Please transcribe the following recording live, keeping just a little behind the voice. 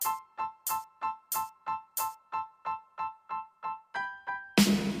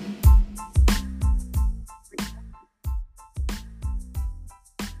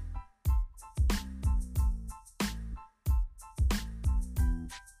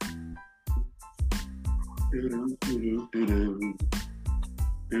Hey,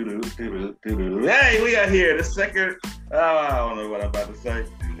 we are here. The second, I don't know what I'm about to say.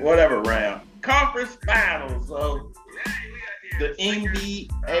 Whatever round. Conference finals of the NBA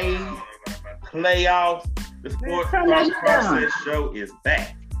playoffs. The Sports Talk Process show is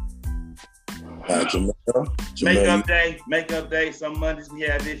back. Makeup day. Some Mondays we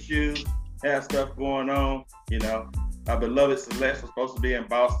have issues, have stuff going on. You know, our beloved Celeste was supposed to be in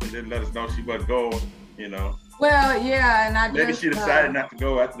Boston. Didn't let us know she wasn't going. You know. Well, yeah, and maybe she decided not to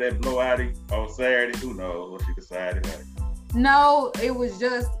go after that blowout on Saturday. Who knows what she decided? No, it was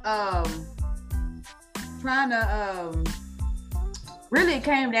just trying to really it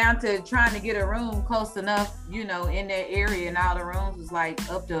came down to trying to get a room close enough, you know, in that area, and all the rooms was like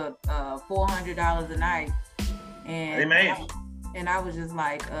up to $400 a night. And I was just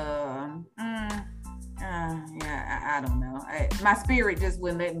like, yeah, I don't know. My spirit just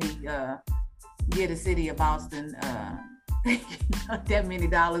wouldn't let me get the city of Boston that many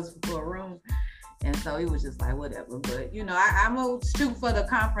dollars for a room. And so it was just like, whatever. But, you know, I'm going to shoot for the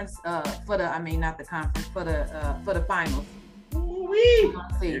conference, for the finals. We're going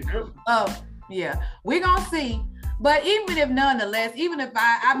to see. Yeah, we're going to see. But even if nonetheless, even if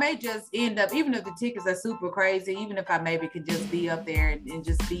I may just end up, even if the tickets are super crazy, even if I maybe could just be up there and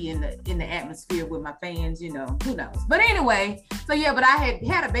just be in the atmosphere with my fans, you know, who knows. But anyway, so yeah, but I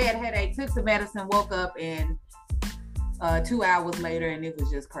had a bad headache, took some medicine, woke up, and 2 hours later, and it was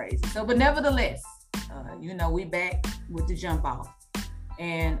just crazy. So, but nevertheless, you know, we back with the jump off.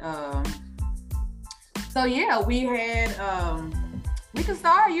 And so yeah, we had we can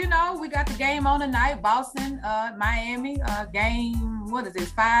start, you know, we got the game on tonight, Boston, Miami, game, what is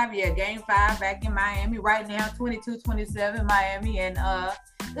this, 5? Yeah, game 5 back in Miami right now, 22-27 Miami. And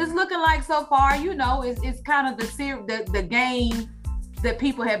it's looking like so far, you know, it's kind of the game that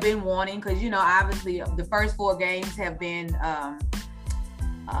people have been wanting, because, you know, obviously the first 4 games have been,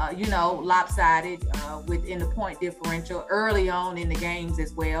 you know, lopsided within the point differential early on in the games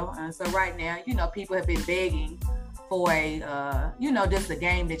as well. So right now, you know, people have been begging for a, you know, just a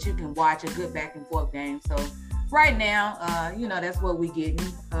game that you can watch, a good back and forth game. So right now, you know, that's what we getting.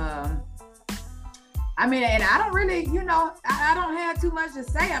 I mean, and I don't really, you know, I don't have too much to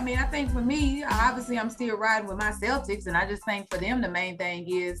say. I mean, I think for me, obviously I'm still riding with my Celtics, and I just think for them, the main thing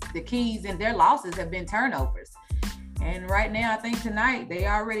is the keys in their losses have been turnovers. And right now, I think tonight they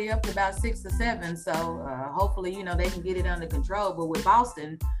already up to about 6 or 7. So hopefully, you know, they can get it under control. But with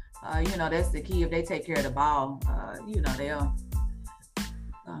Boston, you know, that's the key. If they take care of the ball, you know,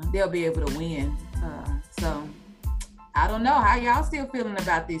 they'll be able to win. So I don't know how y'all still feeling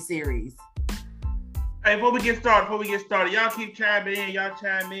about this series. Hey, before we get started, y'all keep chiming in. Y'all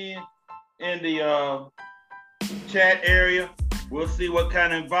chime in the chat area. We'll see what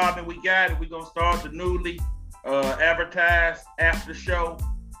kind of involvement we got. We're gonna start the newly advertised afterthought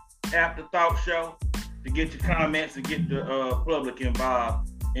show to get your comments and get the public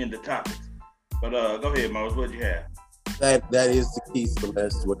involved in the topics. But go ahead, Mose. What you have? That is the key,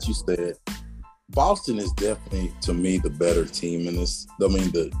 Celeste, what you said. Boston is definitely, to me, the better team in this. I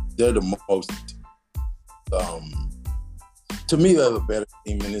mean, they're the most. To me, they're the better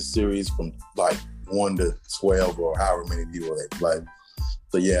team in this series from like 1 to 12 or however many people they play.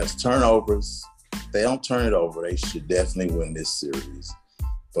 So yeah, it's turnovers. If they don't turn it over, they should definitely win this series.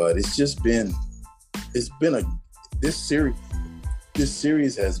 But it's been this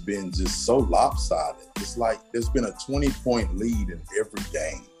series has been just so lopsided. It's like there's been a 20-point lead in every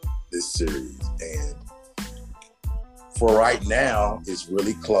game this series. And for right now, it's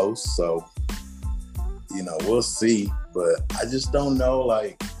really close. So, you know, we'll see. But I just don't know,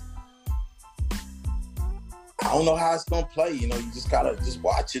 like, I don't know how it's going to play. You know, you just got to just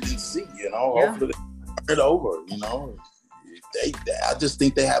watch it and see, you know. Yeah. Hopefully they turn it over, you know. I just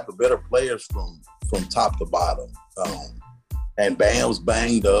think they have the better players from top to bottom. And Bam's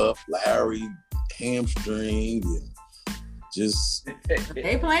banged up, Larry hamstring, and just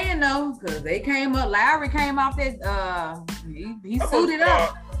they playing though, because they came up. Larry came off that. He suited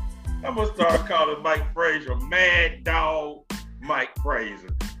up. I'm gonna start calling Mike Frazier Mad Dog Mike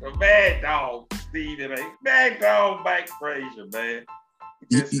Frazier. Mad Dog Steve, Mad Dog Mike Frazier, man.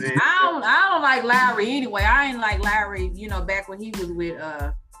 I don't like Larry anyway. I ain't like Larry, you know, back when he was with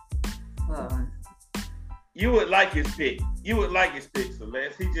You would like his pick.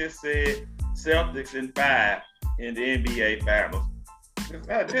 Celeste. He just said Celtics in 5 in the NBA Finals.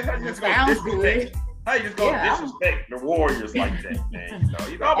 How you just gonna disrespect the Warriors like that, man?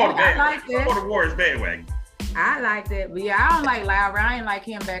 You know, I'm on the Warriors bandwagon. I like that, but yeah, I don't like Lowry. I ain't like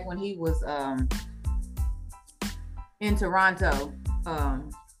him back when he was in Toronto.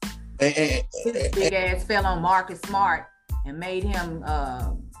 His big ass fell on Marcus Smart and made him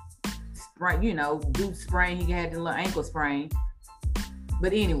boot sprain. He had the little ankle sprain.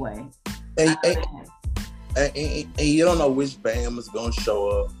 But anyway. And you don't know which Bam is gonna show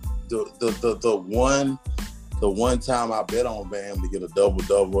up. The one time I bet on Bam to get a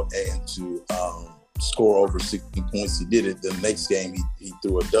double and to score over 16 points, he did it. The next game he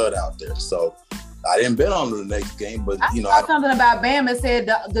threw a dud out there. So I didn't bet on the next game, but I saw something about Bam. It said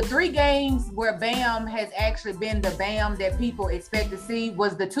the 3 games where Bam has actually been the Bam that people expect to see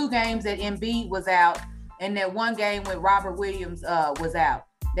was the 2 games that Embiid was out and that 1 game when Robert Williams was out.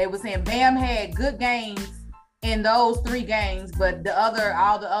 They were saying Bam had good games in those 3 games, but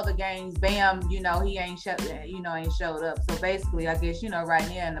all the other games, Bam, he ain't showed up. So basically, I guess right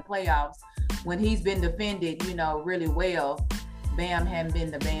now in the playoffs, when he's been defended, really well, Bam hadn't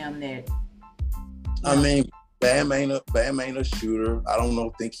been the Bam that. I mean, Bam ain't a shooter. I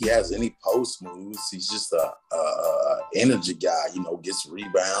don't think he has any post moves. He's just a energy guy. Gets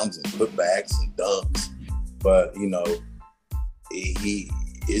rebounds and putbacks and dunks. But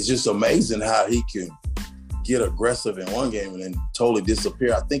it's just amazing how he can get aggressive in one game and then totally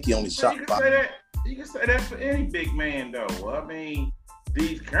disappear. I think he only shot 5. You can say that for any big man, though. I mean,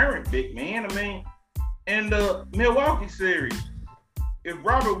 these current big men. I mean, in the Milwaukee series, if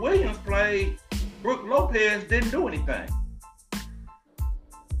Robert Williams played, Brook Lopez didn't do anything.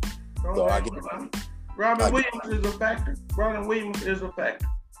 Robert Williams is a factor. Robert Williams is a factor.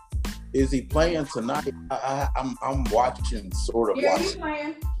 Is he playing tonight? I'm watching, sort of watching. He's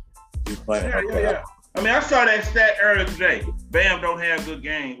playing. He's playing. Yeah. I mean, I saw that stat earlier today. Bam don't have good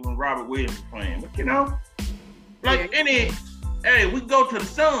games when Robert Williams is playing. But we go to the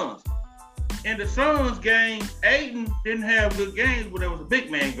Suns. In the Suns game, Ayton didn't have good games when there was a big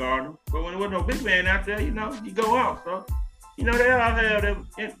man guarding. But when there was no big man out there, you go out. So, they all have them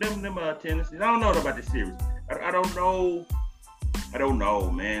tendencies. I don't know about this series. I don't know,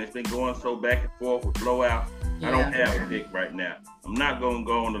 man. It's been going so back and forth with blowout. Yeah. I don't have a pick right now. I'm not going to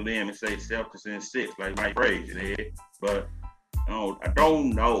go on the limb and say Celtics in 6 like Mike Frazier did. But I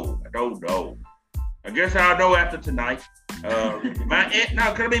don't know. I guess I'll know after tonight.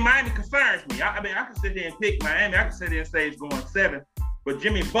 Miami concerns me. I can sit here and pick Miami. I can sit here and say it's going 7. But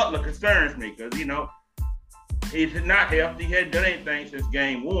Jimmy Butler concerns me because, he's not healthy. He hadn't done anything since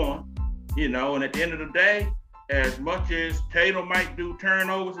game 1. And at the end of the day, as much as Tatum might do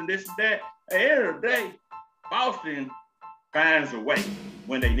turnovers and this and that, at the end of the day, Boston finds a way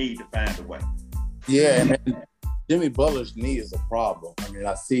when they need to find a way. Yeah, and Jimmy Butler's knee is a problem. I mean,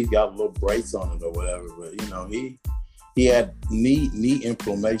 I see he's got a little brace on it or whatever, but he had knee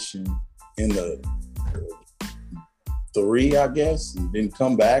inflammation in the 3, I guess, and didn't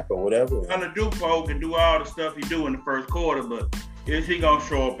come back or whatever. Dupo can do all the stuff he do in the first quarter, but is he gonna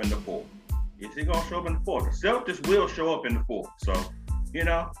show up in the 4th? Is he gonna show up in the 4th? The Celtics will show up in the 4th. So,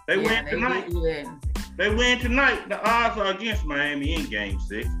 they win tonight. They win tonight. The odds are against Miami in game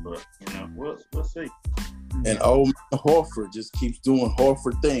 6, but we'll see. And old man Horford just keeps doing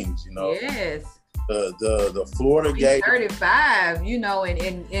Horford things, Yes. The Florida Gator. 35,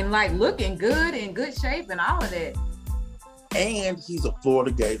 and like looking good, in good shape and all of that. And he's a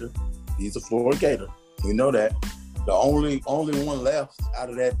Florida Gator. We know that. The only one left out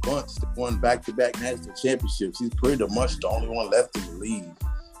of that bunch that won back-to-back national championships. He's pretty much the only one left in the league.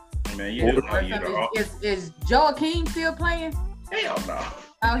 Man, is Joe King still playing? Hell no.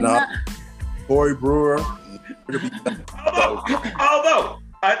 Oh, he's not. Corey Brewer. Although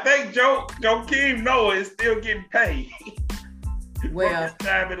I think Joe King Noah is still getting paid. Well, as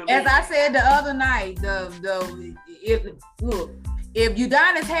I said the other night, if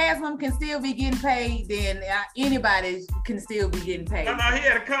Udonis Haslem can still be getting paid, then anybody can still be getting paid. No, he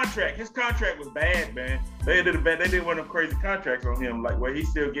had a contract. His contract was bad, man. They did one of them crazy contracts on him, like where he's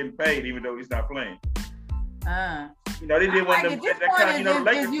still getting paid even though he's not playing. They did one of them. The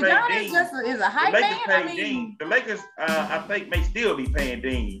Lakers paid Dean. Is a hype man. Dean. The Lakers, I think, may still be paying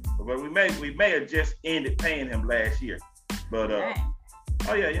Dean, but we may have just ended paying him last year. But yeah.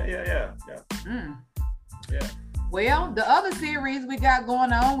 Well, the other series we got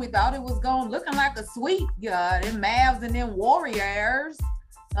going on, we thought it was looking like a sweep. Them Mavs and them Warriors.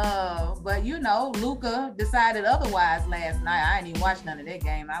 But Luka decided otherwise last night. I didn't even watch none of that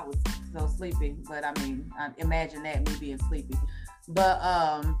game. I was so sleepy. But I imagine that, me being sleepy. But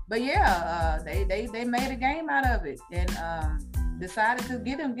yeah, they made a game out of it and decided to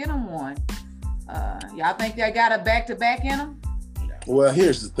get him one. Y'all think they got a back-to-back in them? Well,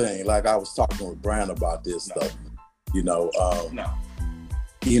 here's the thing. Like I was talking with Brian about this stuff. Luka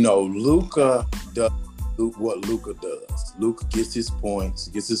what Luka does. Luka gets his points,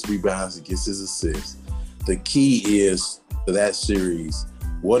 gets his rebounds, gets his assists. The key is to that series,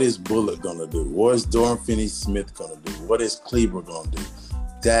 what is Bullock gonna do? What is Dorian Finney-Smith gonna do? What is Kleber gonna do?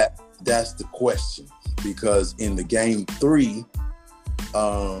 That's the question. Because in the game 3,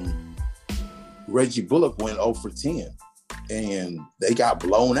 Reggie Bullock went 0 for 10 and they got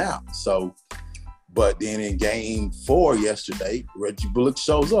blown out. So, but then in game 4 yesterday, Reggie Bullock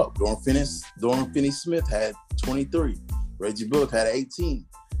shows up. Dorian Finney-Smith had 23. Reggie Bullock had 18.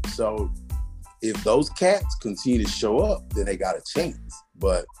 So if those cats continue to show up, then they got a chance.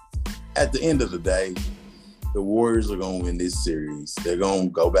 But at the end of the day, the Warriors are going to win this series. They're going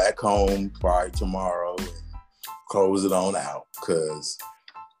to go back home probably tomorrow and close it on out because,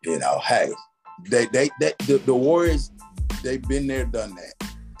 hey, the Warriors, they've been there, done that.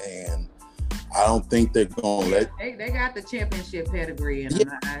 And I don't think they're going to let... They got the championship pedigree in them.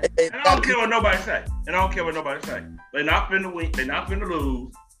 And I don't care what nobody say. They're not finna win. They're not finna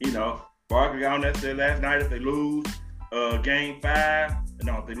lose. Barkley got on that said last night if they lose game 5,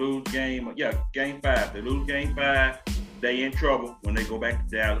 if they lose game 5. They lose game 5, they in trouble when they go back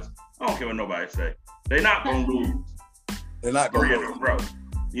to Dallas. I don't care what nobody say. They're not gonna lose. They're not gonna lose.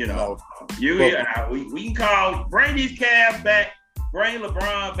 We can bring these Cavs back, bring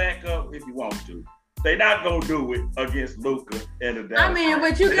LeBron back up if you want to. They're not gonna do it against Luka and the Dallas. I mean,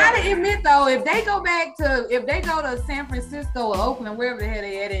 but you gotta admit though, if they go to San Francisco or Oakland, wherever the hell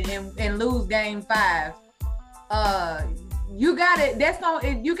they at, and lose game 5, you gotta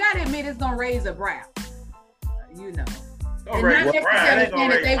admit it's gonna raise a brow. And not necessarily saying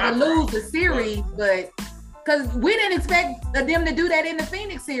that they would lose the series, but because we didn't expect them to do that in the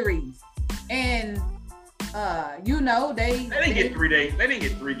Phoenix series, and they didn't get 3 days. They didn't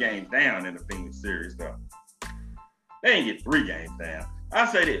get 3 games down in the Phoenix series, though. They didn't get 3 games down. I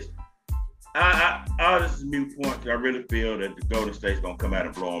say this. This is a mute point. I really feel that the Golden State's gonna come out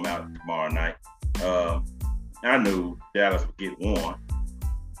and blow them out tomorrow night. I knew Dallas would get one.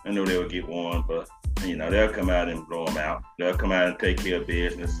 I knew they would get one, but they'll come out and blow them out. They'll come out and take care of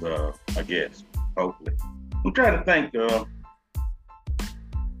business. I guess, hopefully. I'm trying to think.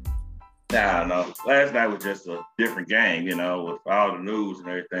 I don't know. Last night was just a different game, with all the news and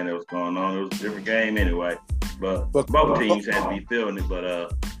everything that was going on. It was a different game anyway. But both teams had to be feeling it. But I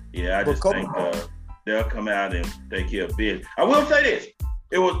just think they'll come out and take care of business. I will say this: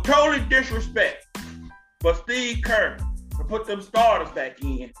 it was totally disrespect for Steve Kerr to put them starters back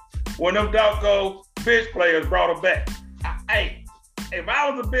in when them doggone bench players brought them back. Hey, if I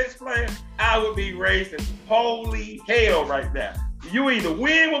was a bench player, I would be raising holy hell right now. You either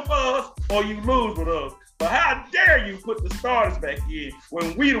win with us or you lose with us. But how dare you put the starters back in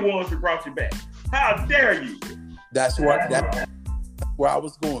when we the ones who brought you back? How dare you? That's where I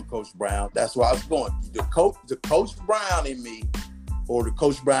was going, Coach Brown. That's where I was going. The Coach Brown in me, or the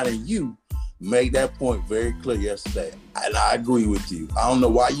Coach Brown in you, made that point very clear yesterday. And I agree with you. I don't know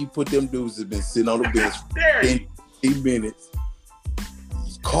why you put them dudes that have been sitting on the bench in 8 minutes.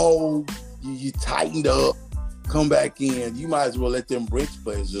 Cold, you tightened up, come back in. You might as well let them bench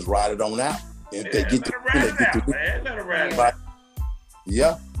players just ride it on out. And if they get to let them ride it out.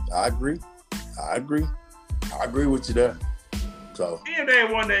 Yeah, I agree with you there. So if they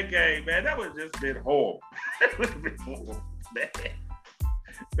won that game, man, that would just been horrible. That would have been horrible, man.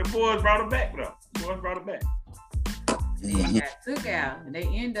 The boys brought it back, though. They got took out, and they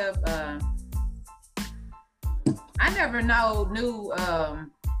end up. I never knew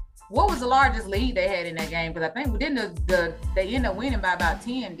what was the largest lead they had in that game, because I think they ended up winning by about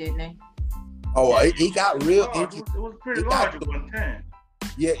 10, didn't they? Oh, it got real. It was pretty large at one time.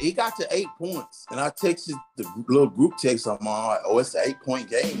 Yeah, it got to 8 points, and I texted the little group text. I'm like, it's an 8-point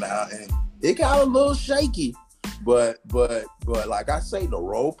game now, and it got a little shaky. But like I say, the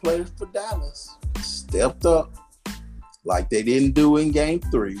role players for Dallas stepped up like they didn't do in game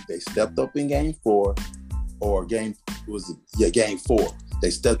 3. They stepped up in game 4, or game 4. They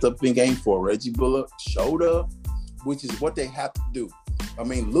stepped up in game 4. Reggie Bullock showed up, which is what they have to do. I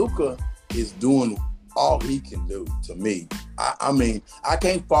mean, Luka is doing all he can do to me. I mean, I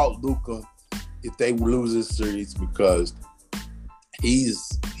can't fault Luka if they lose this series, because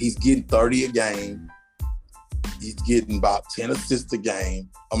he's getting 30 a game. He's getting about 10 assists a game.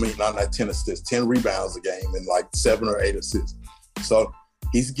 I mean, not 10 assists, 10 rebounds a game, and like 7 or 8 assists. So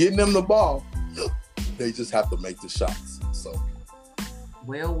he's getting them the ball. They just have to make the shots. So.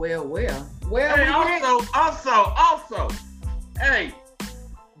 Well. Hey, also, hey,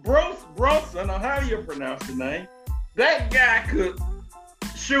 Bruce, I know how you pronounce the name. That guy could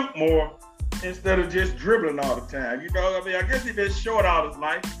shoot more instead of just dribbling all the time. I guess he's been short all his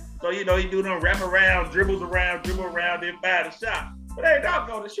life. So, you know, he do them wrap around, dribble around, then fire the shot. But hey, dog,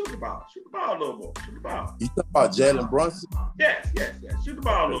 go to shoot the ball. Shoot the ball a little more. Shoot the ball. You talking about Jalen Brunson? Yes. Shoot the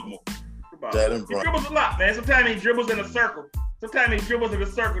ball a little more. Jalen Brunson. He dribbles a lot, man. Sometimes he dribbles in a circle. Sometimes he dribbles in a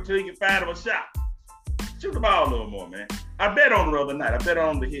circle till he can find him a shot. Shoot the ball a little more, man. I bet on him the other night. I bet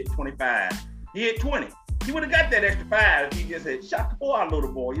on him to hit 25. He hit 20. He would have got that extra 5 if he just had shot the ball out a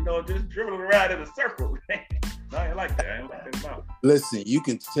little more, you know, just dribbling around in a circle. No, I ain't like that. I ain't like that about. Listen, you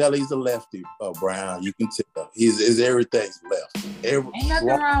can tell he's a lefty, Brown. You can tell. His everything's left. Ain't nothing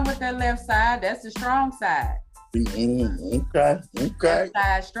wrong with that left side. That's the strong side. Okay. Left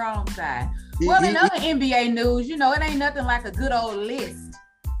side, strong side. Well, in other NBA news, you know, it ain't nothing like a good old list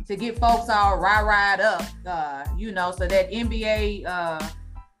to get folks all riled up, you know, so that NBA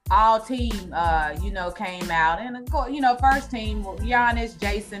all team, you know, came out. And, of course, you know, first team, Giannis,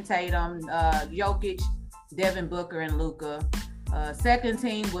 Jason Tatum, Jokic, Devin Booker, and Luka. Second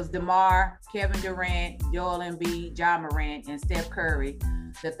team was DeMar, Kevin Durant, Joel Embiid, John Morant, and Steph Curry.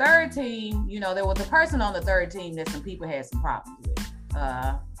 The third team, you know, there was a person on the third team that some people had some problems with.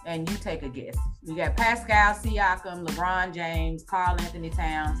 And you take a guess. We got Pascal Siakam, LeBron James, Karl Anthony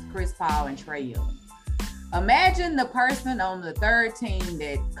Towns, Chris Paul, and Trae Young. Imagine the person on the third team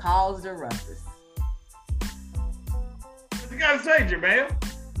that caused the ruckus. What you gotta say, Jamel?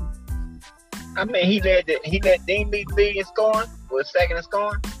 I mean, he led Dean lead the league in scoring. Was second in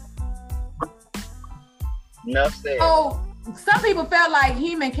scoring. Enough said. Oh, some people felt like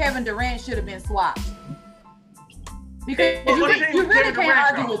him and Kevin Durant should have been swapped. Because you really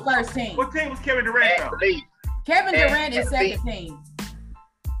can't argue with first team. What team was Kevin Durant on? Kevin Durant is second team.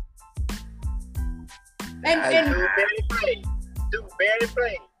 And Dude barely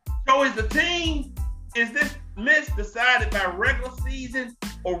played. So is this list decided by regular season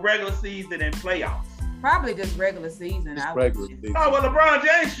or regular season and playoffs? Probably just regular season. Regular season. Oh, well, LeBron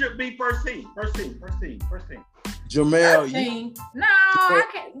James should be first team. Jamel, no, I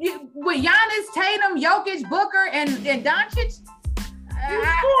can't. With Giannis, Tatum, Jokic, Booker, and Doncic,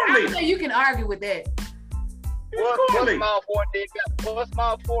 I think you can argue with that. What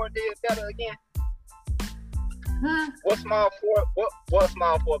small forward did better again? What small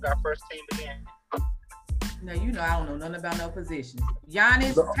forward got first team again? No, you know I don't know nothing about no positions.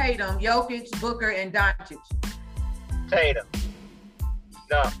 Giannis, Tatum, Jokic, Booker, and Doncic. Tatum.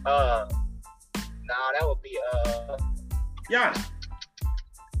 No, that would be Giannis.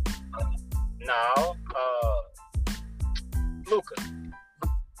 No, Luka.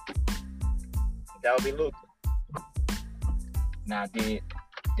 That would be Luka. Now, did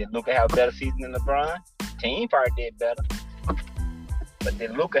Luka have a better season than LeBron? Team probably did better. But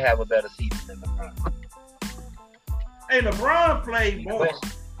did Luka have a better season than LeBron? Hey, LeBron played more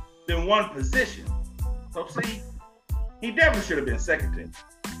than one position. So, see, he definitely should have been second team.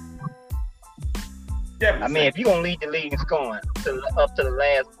 Definitely. I mean, if you're going to lead the league in scoring up to the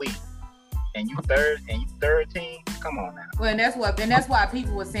last week, and you third team, come on now. Well, and that's why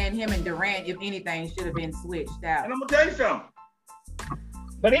people were saying him and Durant, if anything, should have been switched out. And I'm gonna tell you something.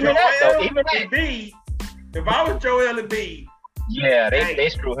 But even Embiid, if I was Joel Embiid, yeah, they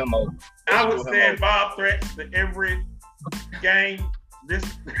screw him over. I would send Bob threats to every game. That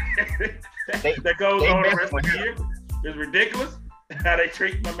goes on the rest of the year. It's ridiculous how they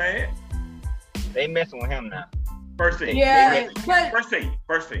treat my man. They messing with him now. First team. Yeah, but first team.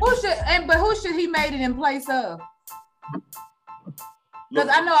 Who should he made it in place of? Because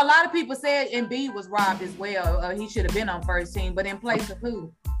I know a lot of people said Embiid was robbed as well. He should have been on first team, but in place of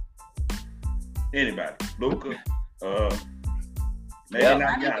who? Anybody. Luka. Maybe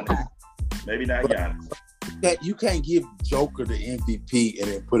not Giannis. Maybe not Giannis. You can't give Joker the MVP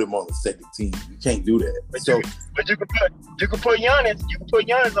and then put him on the second team. You can't do that. But you can put Giannis. You can put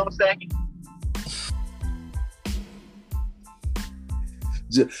Giannis on second.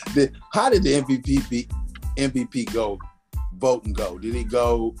 How did the MVP go? Voting go? Did it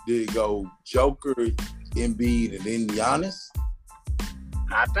go Joker, Embiid, and then Giannis?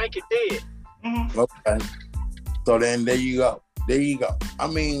 I think it did. Mm-hmm. Okay. So then there you go. I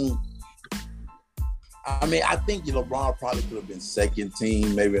mean, I think LeBron probably could have been second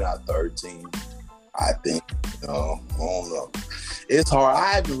team, maybe not third team. I think. I don't know. It's hard.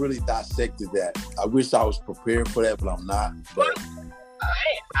 I haven't really dissected that. I wish I was prepared for that, but I'm not. But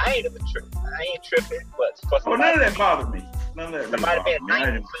I ain't tripping. But for somebody, none of that bothered me.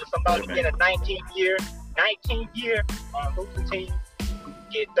 Somebody being a 19th year on losing team,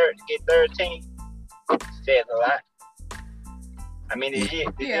 get third team, says a lot. I mean, it's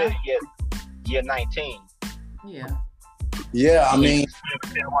year 19. Yeah. Yeah, I mean,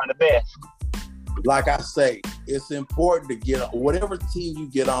 one of the best. Like I say, it's important to get whatever team you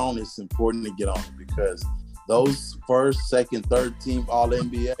get on. It's important to get on it because those first, second, third team All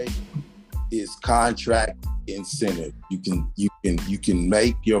NBA is contract incentive. You can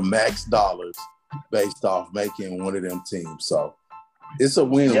make your max dollars based off making one of them teams. So it's a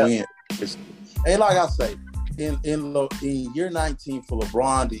win-win. And like I say, in year 19 for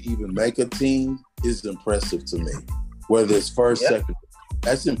LeBron to even make a team is impressive to me. Whether it's first, second,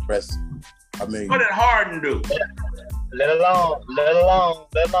 that's impressive. I mean, what did Harden do? Let alone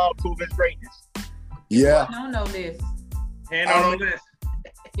prove his greatness. Yeah. He on no list. And on the list.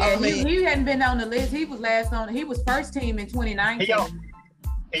 Yeah, he hadn't been on the list. He was first team in 2019.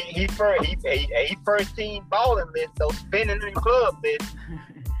 He first team balling list, though spinning in club list.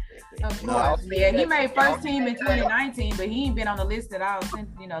 Of course. Yeah, he made first team in 2019, but he ain't been on the list at all since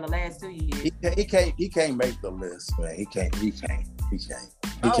the last 2 years. He can't make the list, man. He can't. He can't.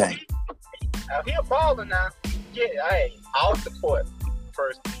 He a baller now. Yeah, hey, all support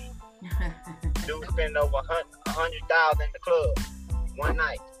first team. Dude spent over 100,000 in the club one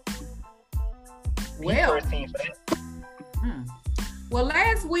night. Well, first team for that. Well,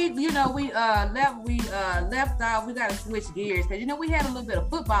 last week, we left off. We got to switch gears because we had a little bit of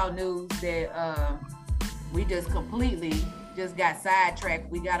football news that we just completely got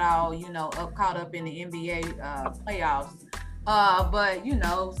sidetracked. We got all caught up in the NBA playoffs. But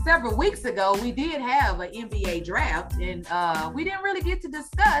several weeks ago we did have an NBA draft, and we didn't really get to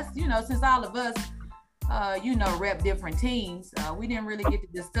discuss. Since all of us rep different teams, we didn't really get to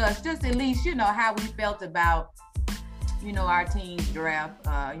discuss just at least how we felt about our team's draft,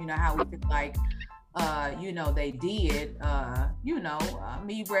 how we feel like, they did,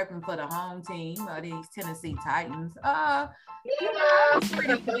 me repping for the home team, these Tennessee Titans. I was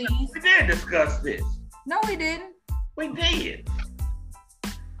pretty pleased. We did discuss this. No, we didn't. We did.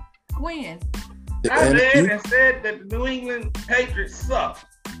 When? I read and said that the New England Patriots suck.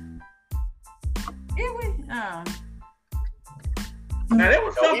 Did we? Now, there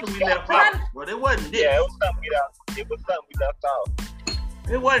was something we left off, but it wasn't this. Yeah, it was something we left off.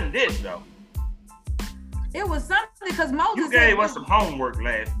 It wasn't this, though. It was something because Moses. You gave us some homework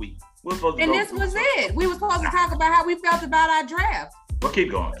last week. We're supposed to this was it. We were supposed to talk about how we felt about our draft. Well,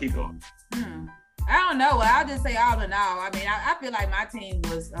 keep going. I don't know. I'll just say all in all. I mean, I feel like my team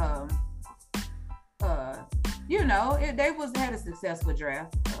was, they had a successful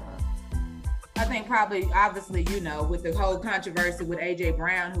draft. I think probably, obviously, with the whole controversy with AJ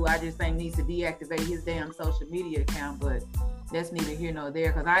Brown, who I just think needs to deactivate his damn social media account, but that's neither here nor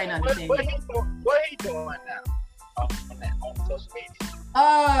there because I ain't understanding. What he doing now on social media?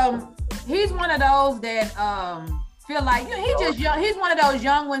 He's one of those that feel like he's one of those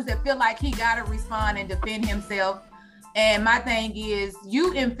young ones that feel like he gotta respond and defend himself. And my thing is,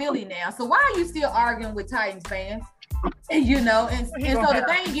 you in Philly now, so why are you still arguing with Titans fans? And so the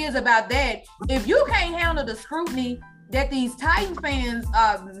thing is about that, if you can't handle the scrutiny that these Titans fans,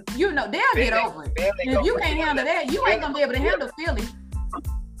 they'll get over it. If you can't handle that, you ain't gonna be able to handle Philly.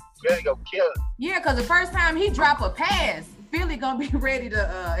 Philly gonna kill it. Yeah, because the first time he drop a pass, Philly gonna be ready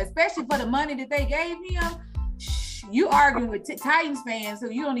to, especially for the money that they gave him. You arguing with Titans fans who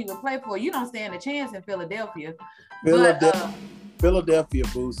you don't even play for. You don't stand a chance in Philadelphia. Philadelphia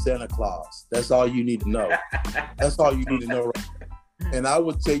boos Santa Claus. That's all you need to know. That's all you need to know. And I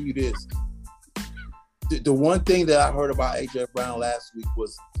will tell you this. The one thing that I heard about AJ Brown last week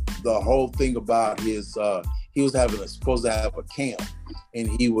was the whole thing about his, he was supposed to have a camp. And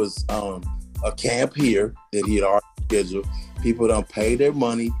he was a camp here that he had already scheduled. People don't pay their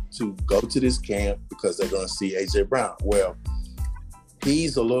money to go to this camp because they're going to see AJ Brown. Well,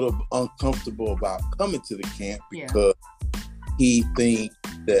 he's a little uncomfortable about coming to the camp because he thinks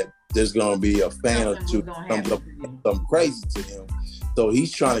that there's going to be a fan or two comes up with something crazy to him. So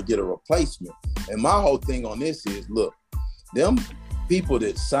he's trying to get a replacement. And my whole thing on this is, look, them people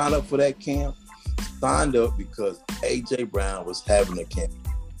that signed up for that camp signed up because AJ Brown was having a camp.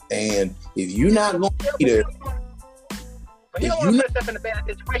 And if you're not going to be there, but he don't want to put himself in a bad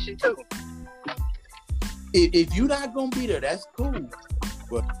situation too. If you're not gonna be there, that's cool.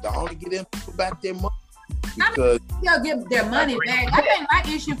 But don't get them people back their money because they'll give their money back. I think my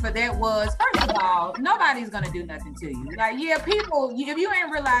issue for that was, first of all, nobody's gonna do nothing to you. Like, people, if you ain't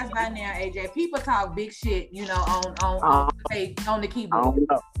realized by now, AJ, people talk big shit, on the keyboard.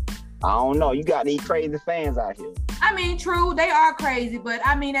 I don't know. You got these crazy fans out here. I mean, true, they are crazy, but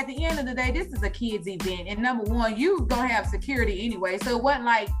I mean, at the end of the day, this is a kids event, and number one, you gonna have security anyway, so it wasn't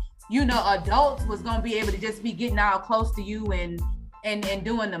like adults was gonna be able to just be getting all close to you and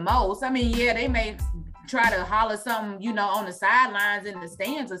doing the most. I mean, yeah, they may try to holler something, on the sidelines in the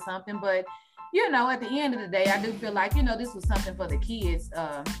stands or something, but you know, at the end of the day, I do feel like, you know, this was something for the kids.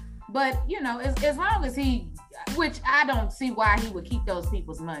 But, you know, as long as he, which I don't see why he would keep those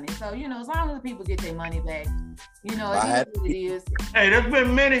people's money. So, you know, as long as the people get their money back, you know, it is what it is. Hey, there's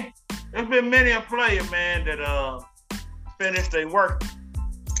been many a player, man, that finished their work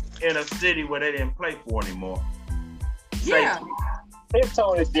in a city where they didn't play for anymore. Yeah. Their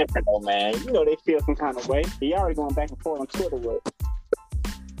tone is different though, man. You know they feel some kind of way. He already going back and forth on Twitter with.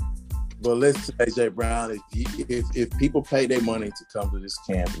 But listen, AJ Brown, if people pay their money to come to this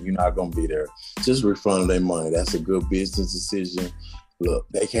camp and you're not gonna be there, just refund their money. That's a good business decision. Look,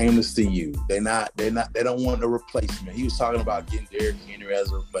 they came to see you. They don't want a replacement. He was talking about getting Derrick Henry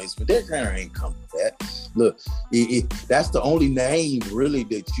as a replacement. Derrick Henry ain't coming to that. Look, that's the only name really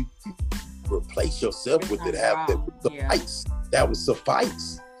that you replace yourself with that have that would suffice. That would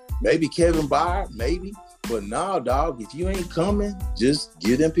suffice. Maybe Kevin Byard, maybe. But nah, dog, if you ain't coming, just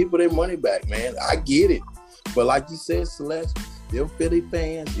give them people their money back, man. I get it. But like you said, Celeste, they're Philly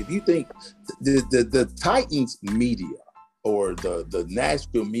fans. If you think the Titans media or the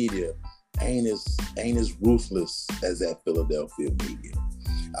Nashville media ain't as ruthless as that Philadelphia media.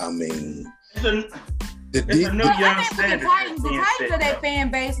 I mean, it's a new young standard. The Titans are that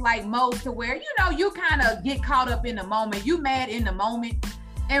fan base like most, to where, you know, you kind of get caught up in the moment. You mad in the moment.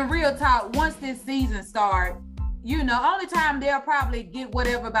 And real talk, once this season starts, you know, only time they'll probably get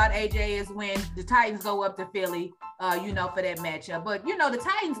whatever about AJ is when the Titans go up to Philly, you know, for that matchup. But, you know, the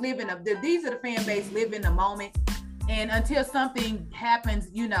Titans these are the fan base live in the moment. And until something happens,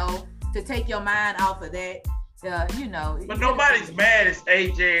 you know, to take your mind off of that, you know. But nobody's mad as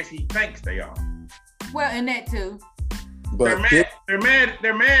AJ as he thinks they are. Well, and that too. But they're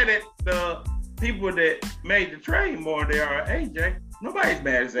mad at the people that made the trade more than they are AJ. Nobody's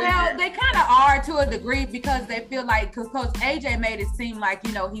mad as AJ. Well, they kind of are to a degree because they feel like, because AJ made it seem like,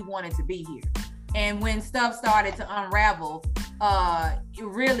 you know, he wanted to be here. And when stuff started to unravel,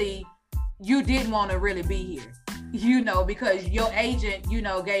 really, you didn't want to really be here, you know, because your agent, you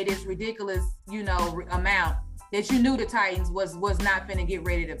know, gave this ridiculous, you know, amount that you knew the Titans was not finna get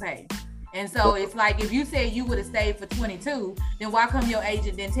ready to pay. And so it's like, if you said you would have stayed for 22, then why come your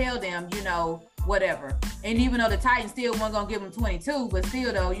agent didn't tell them, you know, whatever? And even though the Titans still weren't gonna give him 22, but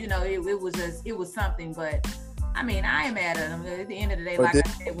still though, you know, it was something. But I mean, I am mad at him. At the end of the day, like I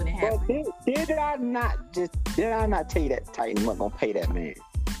said, when it happened. Did I not tell you that Titans wasn't gonna pay that man?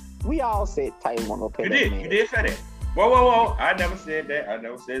 We all said Titans wasn't gonna pay that man. You did say that. Whoa. I never said that. I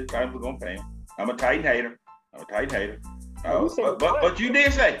never said the Titans were gonna pay him. I'm a Titan hater. But you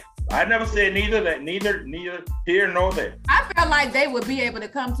did say. I never said neither here nor there. I felt like they would be able to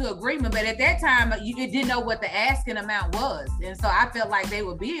come to agreement, but at that time, you didn't know what the asking amount was. And so I felt like they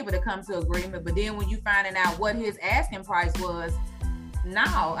would be able to come to agreement. But then when you finding out what his asking price was, no,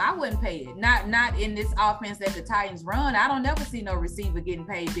 I wouldn't pay it. Not in this offense that the Titans run. I don't never see no receiver getting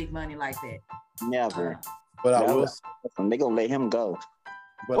paid big money like that. Never. But I will. They're going to let him go.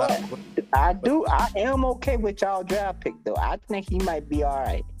 But I am okay with y'all draft pick, though. I think he might be all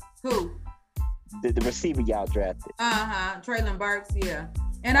right. Who? The receiver y'all drafted. Treylon Burks, yeah.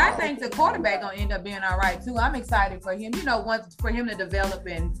 And I think the quarterback gonna end up being all right too. I'm excited for him. You know, once for him to develop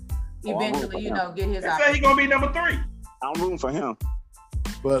and eventually, you know, get his. They say he's gonna be number 3. I'm rooting for him.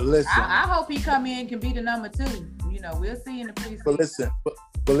 But listen, I hope he come in and can be the number 2. You know, we'll see in the preseason.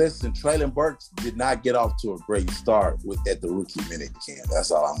 But listen, Treylon Burks did not get off to a great start at the rookie minute camp. That's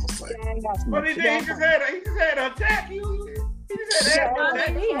all I'm gonna say. But he just had an attack.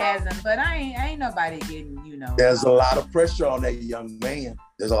 He hasn't, but I ain't nobody getting, you know. There's a lot of pressure on that young man.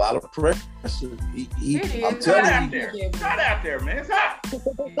 There's a lot of pressure. I'm telling you. It's hot out there, man. It's hot.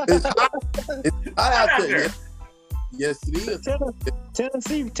 It's hot out there. Yes, it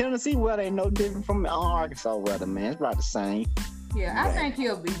is. Tennessee weather ain't no different from Arkansas weather, man. It's about the same. Yeah, I think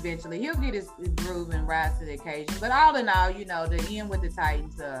he'll get his groove and rise to the occasion. But all in all, you know, the end with the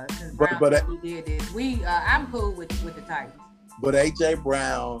Titans, since Brown did this, I'm cool with the Titans. But AJ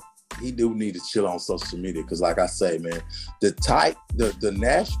Brown, he do need to chill on social media because, like I say, man, the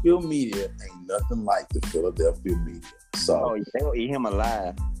Nashville media ain't nothing like the Philadelphia media. So they gonna eat him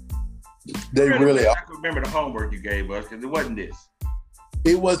alive. They really are. I can remember the homework you gave us because it wasn't this.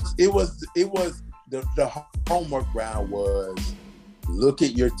 It was the homework round was look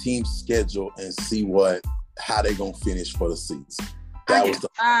at your team's schedule and see how they gonna finish for the season. That was the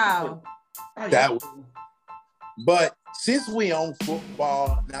But since we on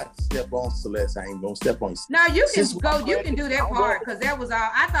football, not to step on Celeste, I ain't gonna step on. No, you can do that part because that was all.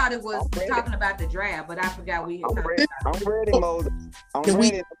 I thought it was talking about the draft, but I forgot we had talked about it. I'm ready, Moses. I'm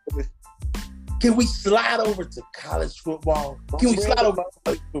ready. Can we slide over to college football? Can we slide over to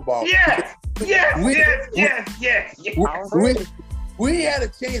college football? Yes. We had a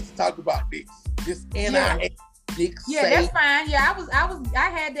chance to talk about this NIL. Yeah, that's fine. Yeah, I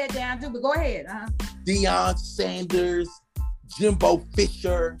had that down too, but go ahead. Deion Sanders, Jimbo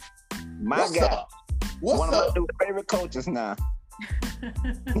Fisher. What's up? One of my new favorite coaches now.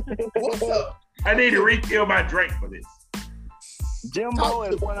 What's up? I need to refill my drink for this. Jimbo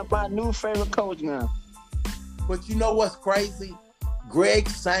is one of my new favorite coaches now. But you know what's crazy? Greg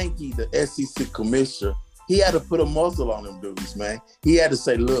Sankey, the SEC commissioner, he had to put a muzzle on them dudes, man. He had to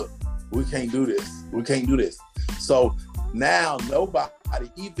say, look, we can't do this. We can't do this. So now nobody,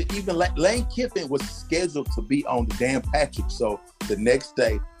 even Lane Kiffin was scheduled to be on the Dan Patrick show the next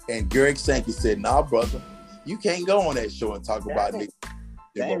day. And Greg Sankey said, nah, brother, you can't go on that show and talk about Nick.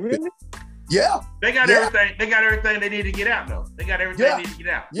 Really? Yeah. They got everything. They got everything they need to get out, though. They got everything they need to get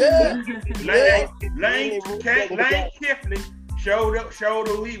out. Yeah. Lane Kiffin showed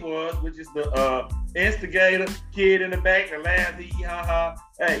who he was, which is the instigator, kid in the back, the laugh, ha ha.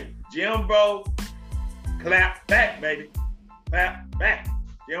 Hey, Jimbo, clap back, baby. Clap back.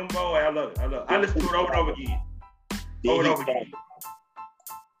 Jimbo, I love it. I listen to it over and over again. Over and over again.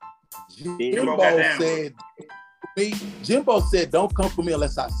 Jimbo said, don't come for me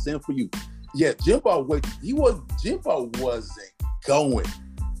unless I send for you. Yeah, Jimbo wasn't going.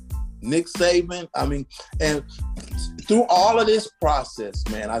 Nick Saban, and through all of this process,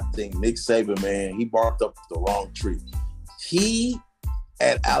 man, I think Nick Saban, man, he barked up the wrong tree. He,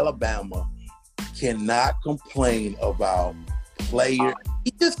 at Alabama, cannot complain about players.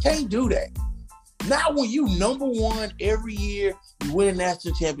 He just can't do that. Not when you number one every year, you win a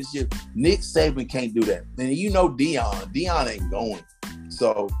national championship. Nick Saban can't do that. And you know Deion ain't going.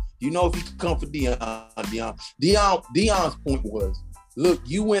 So, you know if you come for Deion's point was, look,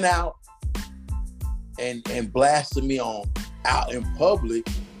 you went out and blasted me out in public.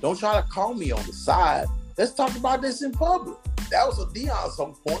 Don't try to call me on the side. Let's talk about this in public. That was a Deion's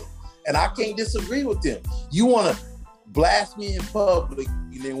point, and I can't disagree with him. You want to blast me in public,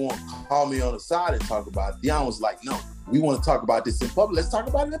 you didn't want to call me on the side and talk about it. Deion was like, no, we want to talk about this in public. Let's talk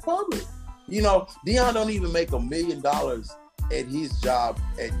about it in public. You know, Deion don't even make $1 million at his job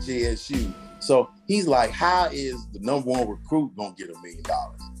at JSU. So he's like, how is the number one recruit going to get $1 million?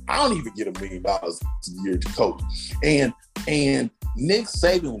 I don't even get $1 million a year to coach. And Nick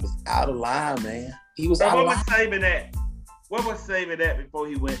Saban was out of line, man. He was out of line. What was Saban at before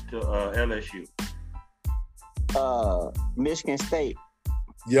he went to LSU? Michigan State.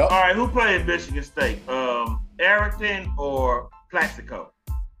 Yep. All right, who played Michigan State? Arrington or Plaxico?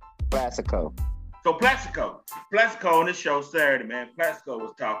 Plaxico. So Plaxico on this show Saturday, man. Plaxico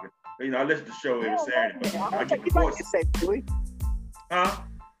was talking. You know, I listen to the show every Saturday. But I get the voice. Huh?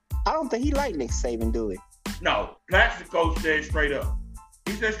 I don't think he liked Nick Saban, do he? No, Plaxico said straight up.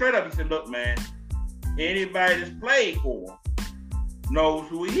 He said, look, man, anybody that's played for him knows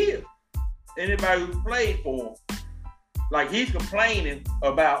who he is. Anybody who's played for him, like he's complaining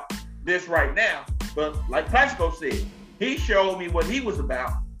about this right now, but like Plaxico said, he showed me what he was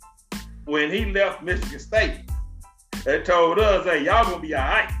about when he left Michigan State. They told us, hey, y'all gonna be all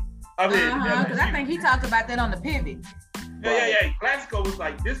right. Because I think he talked about that on the pivot. Yeah. Plaxico was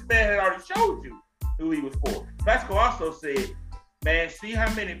like, this man had already showed you who he was for. Plaxico also said, man, see how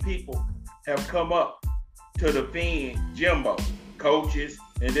many people have come up to defend Jimbo, coaches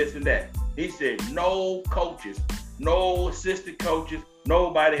and this and that. He said, no coaches, no assistant coaches,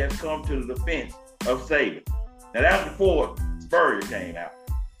 nobody has come to the defense of Saban. Now, that was before Spurrier came out.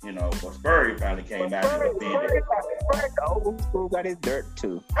 You know, but Spurrier finally came out and defended. The old school got his dirt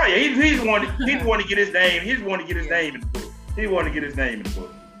too. Oh yeah, he's the one to get his name. He's the one to get his name in the book. He wanted to get his name in the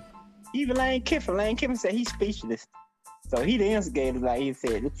book. Even Lane Kiffin said he's speechless. So he the instigator, like he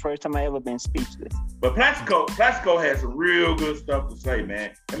said. This is the first time I ever been speechless. But Plaxico had some real good stuff to say,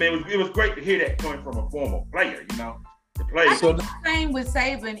 man. I mean, it was great to hear that coming from a former player, you know. I think the thing with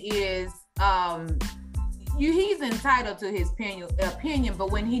Saban is he's entitled to his opinion, but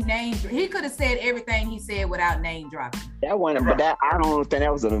when he could have said everything he said without name dropping. That wasn't, but I don't think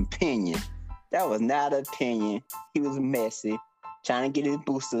that was an opinion. That was not an opinion. He was messy, trying to get his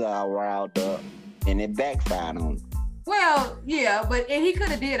boosters all riled up, and it backfired on him. Well, yeah, but he could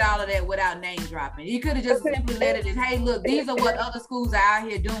have did all of that without name dropping. He could have just simply let it as, hey, look, these are what other schools are out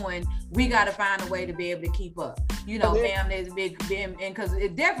here doing. We got to find a way to be able to keep up. You know, fam, there's big, and because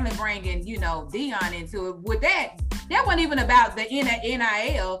it's definitely bringing, you know, Deion into it. With that wasn't even about the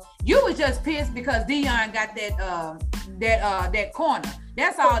NIL. You was just pissed because Deion got that corner.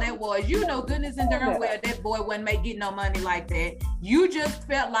 That's all that was. You know, goodness and darn well that boy wasn't getting no money like that. You just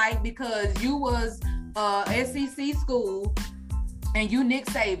felt like because you was SEC school and you Nick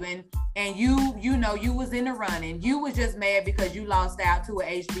Saban and you know you was in the running. You was just mad because you lost out to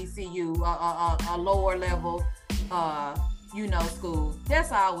a HBCU, a lower level school.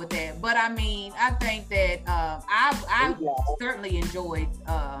 That's all with that. But I mean, I think that I certainly enjoyed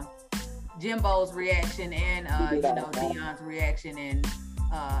Jimbo's reaction and Deion's reaction, and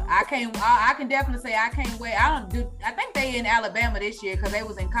I can definitely say I can't wait. I think they in Alabama this year because they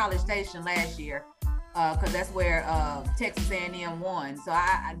was in College Station last year because that's where Texas A&M won. So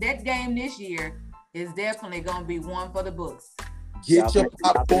that game this year is definitely gonna be one for the books. Get your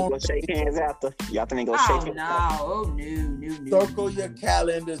popcorn. Go shake hands after. Y'all think they go shake hands? No. Circle your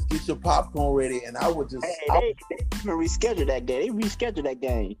calendars. Get your popcorn ready, and I would just. They even rescheduled that game. They rescheduled that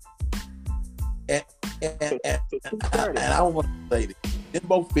game. And I want to say this.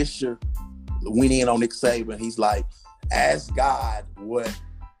 Jimbo Fisher went in on Nick Saban. He's like, ask God what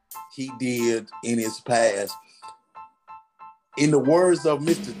he did in his past. In the words of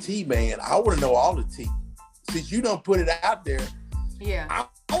Mr. T-Man, I want to know all the tea. Since you don't put it out there, I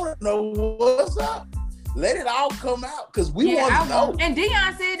want to know what's up. Let it all come out because we want to know. And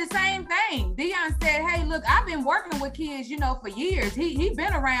Deion said the same thing. Deion said, hey, look, I've been working with kids, for years. He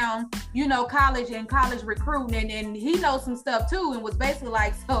been around, college and college recruiting and he knows some stuff too, and was basically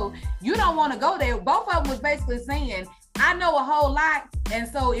like, so you don't want to go there. Both of them was basically saying, I know a whole lot, and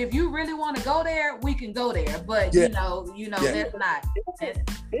so if you really want to go there, we can go there. But that's not.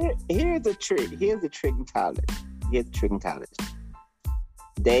 Here's the trick. Here's the trick in college.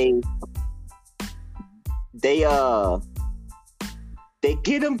 They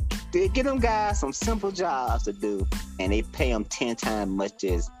get them guys some simple jobs to do, and they pay them 10 times much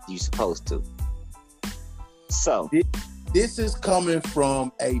as you supposed to. So this is coming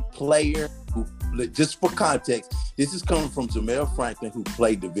from a player who, just for context, this is coming from Jamel Franklin, who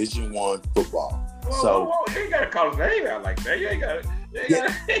played Division I football. Whoa, you ain't got to call his name out like that. You ain't got to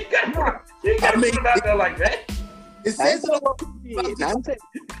put it out there like that. It says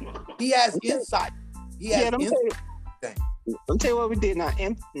he has insight. Let me tell you what we did. Now,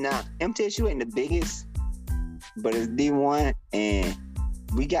 MTSU ain't the biggest, but it's D1, and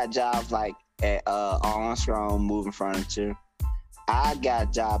we got jobs like at Armstrong Moving Furniture. I got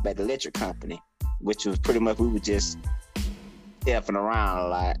a job at the electric company, which was pretty much we were just effing around a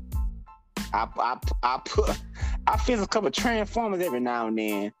lot. I fix a couple of transformers every now and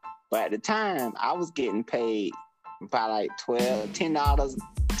then, but at the time I was getting paid about like $10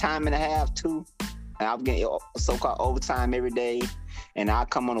 time and a half too. And I was getting so-called overtime every day, and I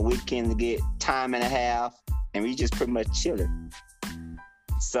come on the weekend to get time and a half, and we just pretty much chilling.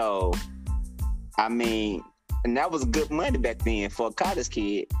 So, I mean, and that was good money back then for a college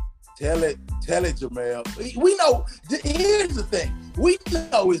kid. Tell it, Jamel. We know. Here's the thing. We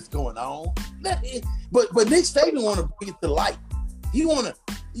know what's going on. But Nick Saban want to bring it to light. We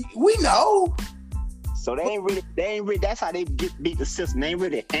know. So they ain't really. That's how they beat the system. They ain't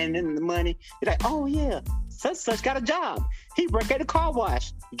really handing them the money. They're like, oh yeah, such got a job. He work at the car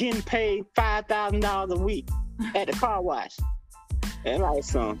wash, getting paid $5,000 a week at the car wash. And like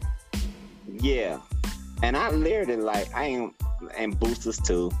yeah. And I literally and boosters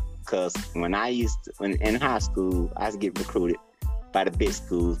too, cause when in high school, I used to get recruited by the big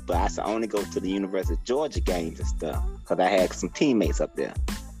schools, but I used to only go to the University of Georgia games and stuff, cause I had some teammates up there.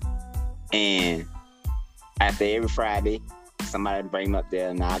 And after every Friday, somebody bring me up there,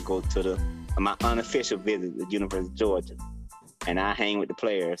 and I go to my unofficial visit to the University of Georgia, and I hang with the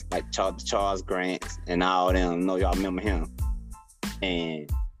players like Charles Grant and all them. Know y'all remember him? And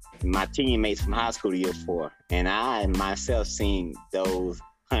my teammates from high school year 4, and I myself seen those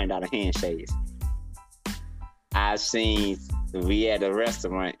 $100 handshakes. I seen we at a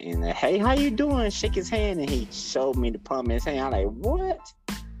restaurant and hey, how you doing? Shake his hand, and he showed me the palm of his hand. I'm like, what?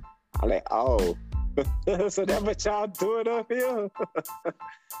 I'm like, oh. So that's what y'all doing up here.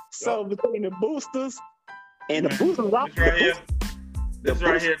 So between the boosters and the boosters, the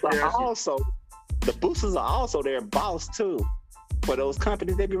boosters are also their boss too. For those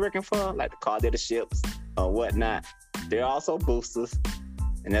companies they be working for, like the car dealerships or whatnot, they're also boosters,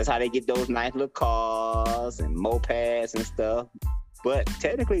 and that's how they get those nice little cars and mopeds and stuff. But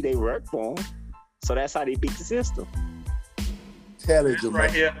technically, they work for them, so that's how they beat the system.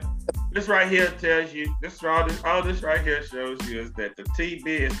 This right here tells you, all this right here shows you is that the tea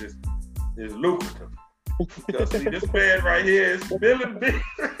business is lucrative. Because see, this man right here is spilling the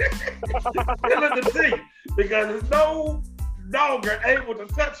tea because there's no longer able to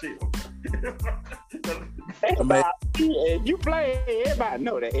touch him. You play, everybody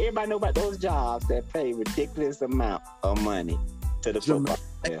know that. Everybody know about those jobs that pay ridiculous amount of money to the football.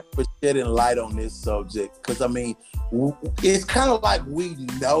 Yeah. For shedding light on this subject, because I mean, it's kind of like we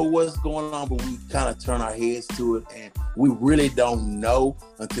know what's going on, but we kind of turn our heads to it, and we really don't know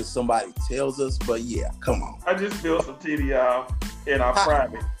until somebody tells us. But yeah, come on. I just spilled some TDI in our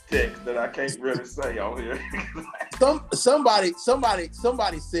private text that I can't really say on here. Somebody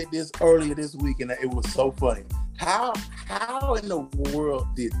said this earlier this week, and it was so funny. How in the world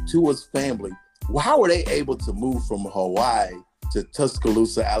did Tua's family? How were they able to move from Hawaii to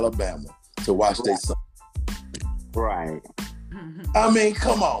Tuscaloosa, Alabama, to watch their son? Right. I mean,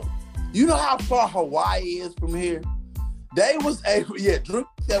 come on. You know how far Hawaii is from here? They was able, drink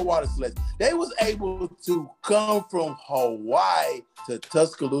that water, Celeste. They was able to come from Hawaii to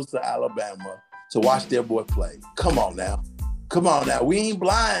Tuscaloosa, Alabama to watch their boy play. Come on now. We ain't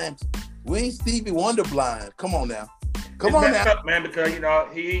blind. We ain't Stevie Wonder blind. Come on now. Come on now. Up, man, because,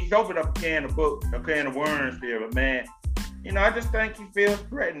 he's opened up a can of worms there, but man, I just think he feels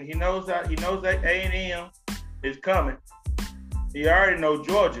threatened. He knows that A&M is coming. He already knows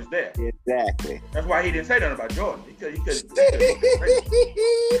Georgia's there. Exactly. That's why he didn't say nothing about Georgia. He couldn't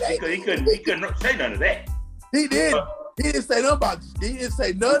say none of that. He did. He didn't say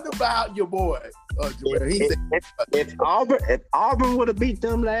nothing about your boy. If Auburn would have beat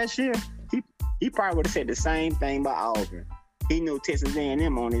them last year, he probably would have said the same thing about Auburn. He knew Texas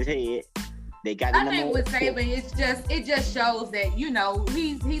A&M on his head. They got. I think with Saban, it just shows that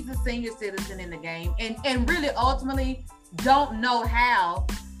he's a senior citizen in the game, and really ultimately don't know how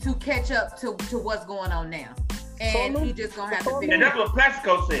to catch up to what's going on now, and he just gonna have to figure. And that's what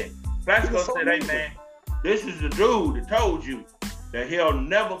Plaxico said. Plaxico said, "Hey man, this is the dude that told you that he'll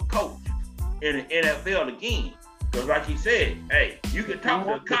never coach in the NFL again, because like he said, hey, you can talk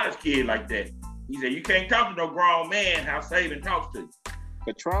to a college kid like that. He said you can't talk to no grown man how Saban talks to you.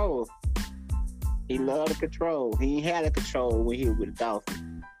 Control." He loved the control. He ain't had the control when he was with the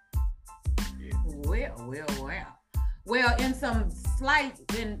Dolphins. Well, in some slight,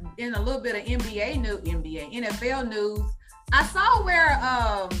 in a little bit of NFL news, I saw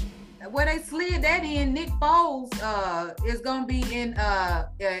where they slid that in. Nick Foles is gonna be in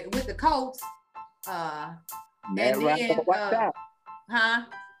with the Colts. Matt Ryan better watch out. Huh?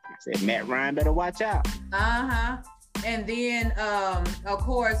 I said Matt Ryan better watch out. And then, of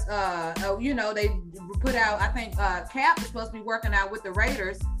course, they put out, I think Cap is supposed to be working out with the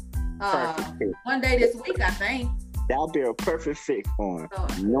Raiders one day this week, I think. That'll be a perfect fit for him.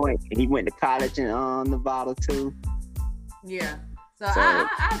 He went to college in Nevada, too. Yeah. So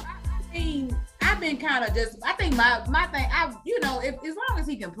I mean, I've been kind of I think my thing, if as long as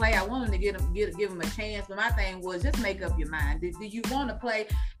he can play, I want him to give him a chance. But my thing was just make up your mind. Do you want to play?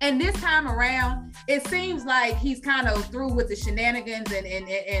 And this time around, it seems like he's kind of through with the shenanigans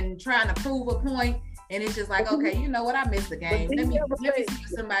and trying to prove a point. And it's just like, okay, you know what? I missed the game. Let me see if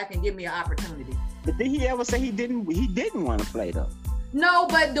somebody can give me an opportunity. But did he ever say he didn't want to play though? No,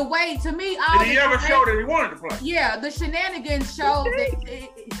 but the way to me, did he ever show that he wanted to play? Yeah, the shenanigans showed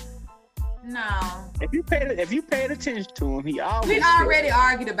that. No. If you paid attention to him, he always. We already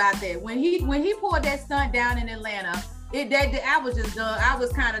argued about that when he pulled that stunt down in Atlanta. I was just done. I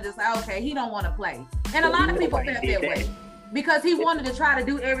was kind of just like, okay, he don't want to play, and a lot of people felt that way because he wanted to try to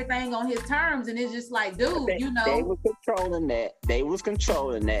do everything on his terms, and it's just like, dude, they were controlling that. They was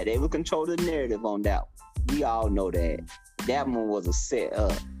controlling that. They were controlling the narrative on that. We all know that. That one was a set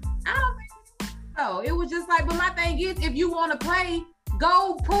up. I don't think so. It was just like, but my thing is, if you want to play,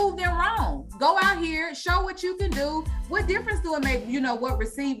 go prove them wrong. Go out here, show what you can do. What difference do it make? What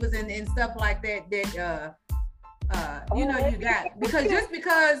receivers and stuff like that you got because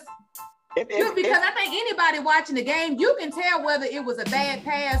because I think anybody watching the game, you can tell whether it was a bad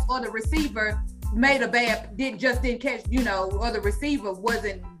pass or the receiver made a bad didn't catch, or the receiver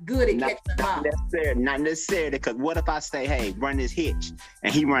wasn't good at catching the ball. Not necessarily, because what if I say, hey, run this hitch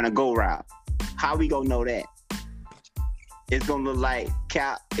and he run a go route? How we gonna know that? It's gonna look like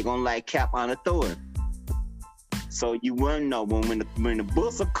Cap. It's gonna like Cap on the throwing. So you wouldn't know when the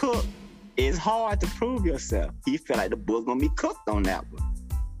Bulls are cooked. It's hard to prove yourself. He feel like the Bulls gonna be cooked on that one.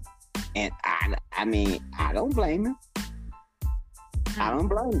 And I mean, I don't blame him. I don't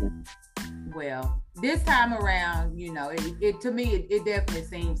blame him. Well, this time around, it to me, it definitely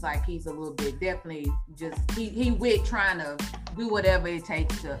seems like he's a little bit definitely just he with trying to do whatever it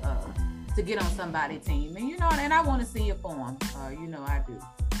takes to get on somebody's team, and I want to see it for him. I do.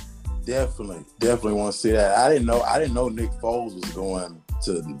 Definitely want to see that. I didn't know Nick Foles was going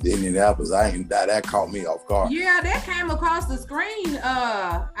to Indianapolis. That caught me off guard. Yeah, that came across the screen.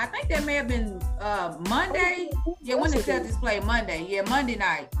 I think that may have been Monday. Yeah, when the Celtics played Monday. Yeah, Monday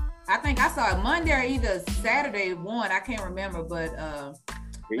night. I think I saw it Monday or either Saturday one. I can't remember, but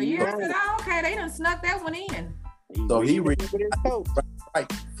yeah, I said, oh, okay, they done snuck that one in. So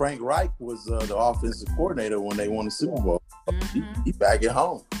Frank Reich was the offensive coordinator when they won the Super Bowl. Mm-hmm. He back at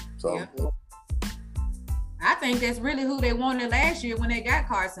home. So yeah. I think that's really who they wanted last year when they got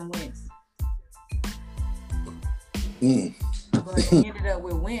Carson Wentz. But it ended up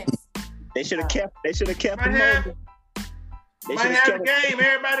with Wentz. They should have kept him. Might have the game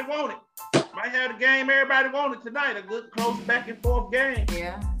everybody wanted. Might have the game everybody wanted tonight. A good close back and forth game.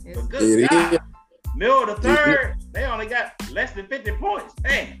 Yeah. It's good job. Middle of the third, they only got less than 50 points.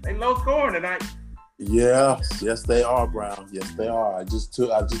 Dang, they low scoring tonight. Yeah, yes they are, Brown. Yes they are. I just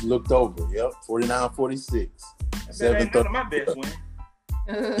looked over. Yep, 49-46. That ain't none of my best win.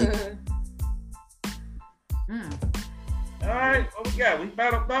 All right, what we got? We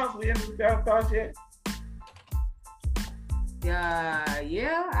final thoughts? We ended with final thoughts yet?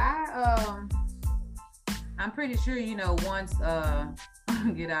 I'm pretty sure, once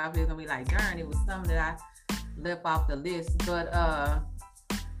get out here, gonna be like, darn, it was something that I left off the list. But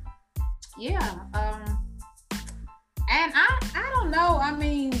and I don't know. I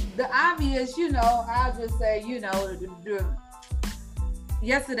mean, the obvious, I'll just say,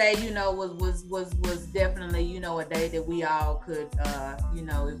 yesterday, was definitely, a day that we all could,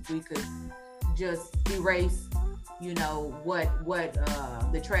 if we could just erase, what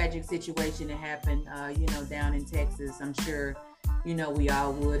the tragic situation that happened, down in Texas. I'm sure, we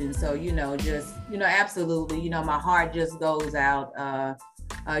all would. And so, absolutely, my heart just goes out,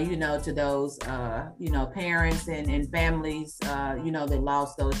 to those, parents and families, that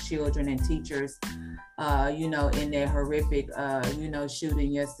lost those children and teachers, in their horrific,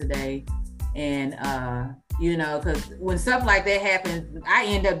 shooting yesterday. And, because when stuff like that happens, I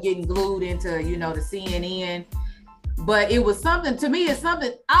end up getting glued into, the CNN. But it was something, to me, it's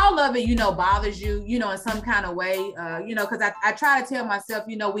something, all of it, bothers you, in some kind of way, because I try to tell myself,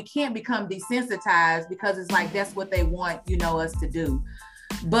 we can't become desensitized because it's like, that's what they want, us to do.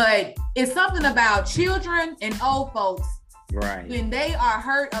 But it's something about children and old folks, right? When they are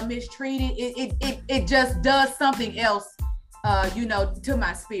hurt or mistreated, it just does something else, to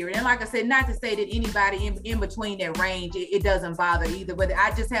my spirit. And like I said, not to say that anybody in between that range, it doesn't bother either, but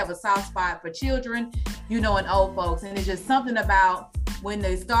I just have a soft spot for children, and old folks. And it's just something about when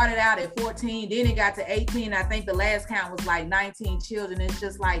they started out at 14, then it got to 18. I think the last count was like 19 children. It's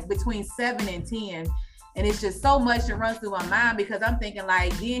just like between 7 and 10. And it's just so much that runs through my mind, because I'm thinking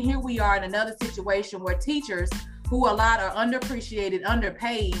like, then here we are in another situation where teachers, who a lot are underappreciated,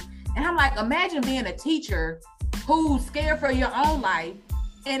 underpaid. And I'm like, imagine being a teacher who's scared for your own life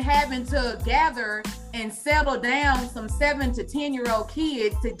and having to gather and settle down some 7 to 10-year-old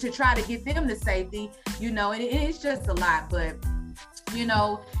kids to try to get them to safety, and it's just a lot. But,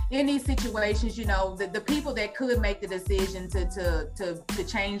 in these situations, the people that could make the decision to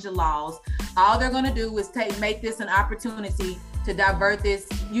change the laws, all they're going to do is make this an opportunity to divert this,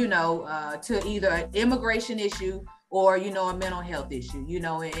 to either an immigration issue or, a mental health issue,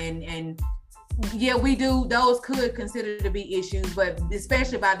 and yeah, we do. Those could consider to be issues, but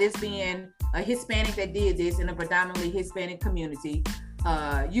especially by this being a Hispanic that did this in a predominantly Hispanic community,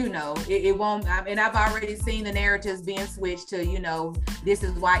 it won't. And I've already seen the narratives being switched to, this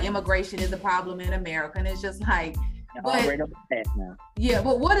is why immigration is a problem in America, and it's just like, yeah,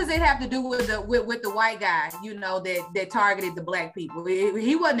 but what does it have to do with the white guy, that targeted the black people?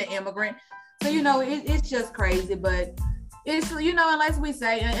 He wasn't an immigrant, so it's just crazy, but. It's, unless we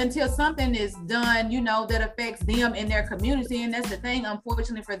say until something is done, that affects them in their community. And that's the thing,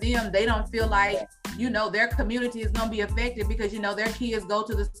 unfortunately for them, they don't feel like, their community is going to be affected because, their kids go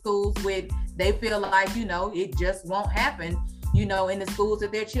to the schools they feel like, it just won't happen, in the schools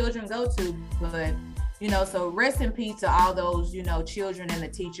that their children go to. But, so rest in peace to all those, children and the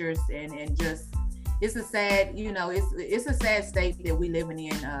teachers, and just, it's a sad, it's a sad state that we living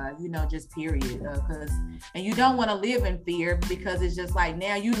in, just period. And you don't want to live in fear, because it's just like,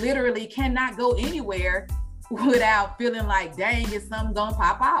 now you literally cannot go anywhere without feeling like, dang, is something gonna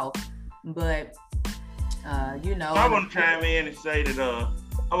pop out. But, I want to chime in and say that,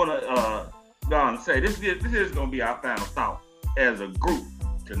 I want to go on and say this is going to be our final thought as a group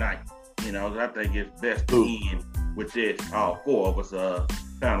tonight. I think it's best to end with this, all 4 of us,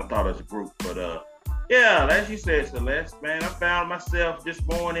 final thought as a group. But, yeah, as you said, Celeste, man, I found myself this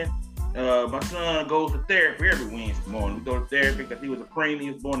morning. My son goes to therapy every Wednesday morning. We go to therapy because he was a preemie.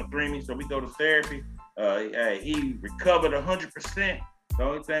 He was born a preemie, so we go to therapy. He recovered 100%. The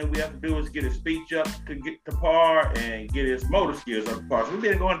only thing we have to do is get his speech up to get to par and get his motor skills up to par. So we've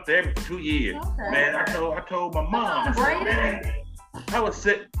been going to therapy for 2 years. Okay. Man, I told my mom, I said, man, I was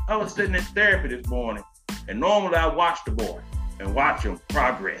sitting in therapy this morning, and normally I watch the boy and watch him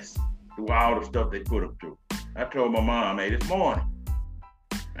progress through all the stuff they put him through. I told my mom, hey, this morning,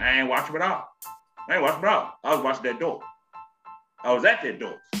 I ain't watching it all. I was watching that door. I was at that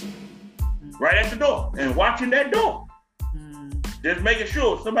door. Right at the door and watching that door. Just making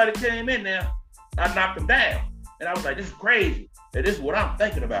sure somebody came in there, I knocked them down. And I was like, this is crazy. And this is what I'm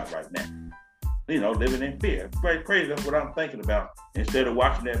thinking about right now. You know, living in fear. It's crazy, that's what I'm thinking about. Instead of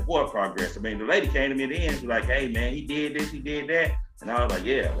watching that boy progress. I mean, the lady came to me at the end, she was like, hey man, he did this, he did that. And I was like,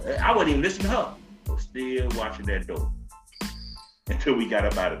 yeah. I wasn't even listening to her. I was still watching that door. Until we got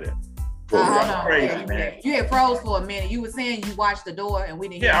up out of there. Crazy, man. You had froze for a minute. You were saying you watched the door and we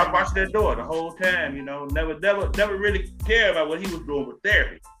didn't hear. Yeah, I watched that door the whole time, you know, never really cared about what he was doing with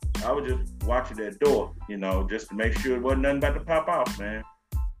therapy. I was just watching that door, you know, just to make sure it wasn't nothing about to pop off, man.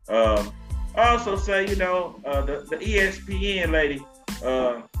 I also say, you know, the ESPN lady,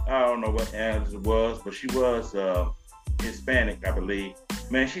 I don't know what answer it was, but she was Hispanic, I believe.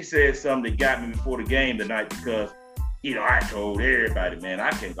 Man, she said something that got me before the game tonight because, you know, I told everybody, man, I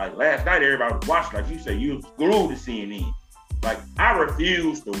can't, like last night, everybody was watching, like you said, you was glued to CNN. Like, I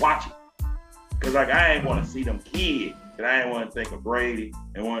refused to watch it. Cause like, I ain't want to see them kids. And I didn't want to think of Brady.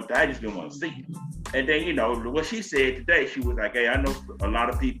 I just didn't want to see it. And then, you know, what she said today, she was like, hey, I know a lot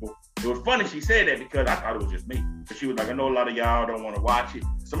of people. It was funny she said that because I thought it was just me. But she was like, I know a lot of y'all don't want to watch it.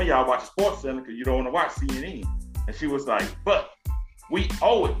 Some of y'all watch Sports Center because you don't want to watch CNN. And she was like, but we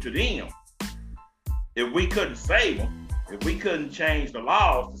owe it to them. If we couldn't save them, if we couldn't change the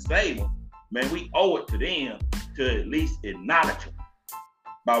laws to save them, man, we owe it to them to at least acknowledge them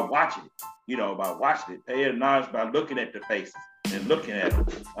by watching it. You know, by watching it, pay it acknowledge by looking at the faces and looking at them.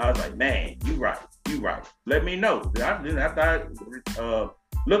 I was like, man, you right. Let me know. After I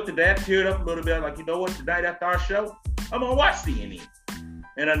looked at that, teared up a little bit, like, you know what, tonight after our show, I'm gonna watch CNN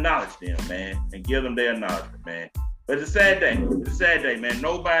and acknowledge them, man, and give them their acknowledgement, man. But it's a sad day, man.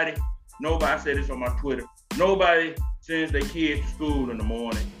 Nobody, I said this on my Twitter, nobody sends their kids to school in the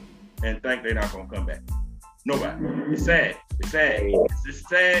morning and think they're not gonna come back. Nobody. It's sad. It's just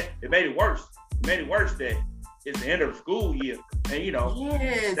sad. It made it worse. That it's the end of the school year. And, you know,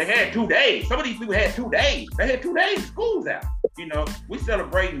 They had 2 days. Some of these people had 2 days. They had 2 days. School's out. You know, we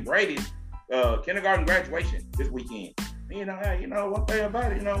celebrating Brady's kindergarten graduation this weekend. And, you know, one thing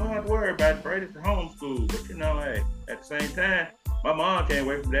about it, you know, we don't have to worry about it. Brady's the homeschool. But, you know, hey, at the same time, my mom came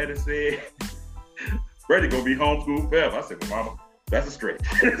away from that and said, Brady gonna be homeschooled forever. I said, well, mama, that's a stretch.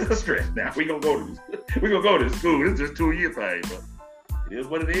 It's a stretch. Now we gonna go to the school. It's just 2 year thing, but it is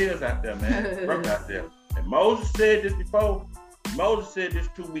what it is out there, man. Rough out there. And Moses said this before. Moses said this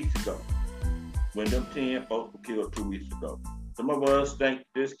 2 weeks ago when them 10 folks were killed 2 weeks ago. Some of us think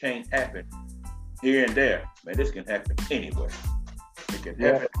this can't happen here and there. Man, this can happen anywhere. It can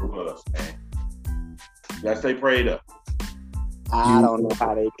happen to us, man. Let's stay prayed up. I don't know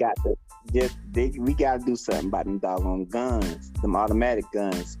how they got the. We gotta do something about them doggone guns, them automatic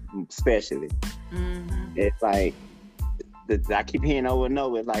guns, especially. Mm-hmm. It's like I keep hearing over and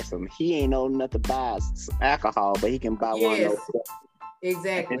over. It's like he ain't old enough to buy some alcohol, but he can buy one of those.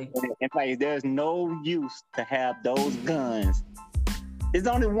 Exactly. And like, there's no use to have those guns. There's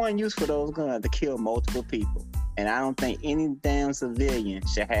only one use for those guns: to kill multiple people. And I don't think any damn civilian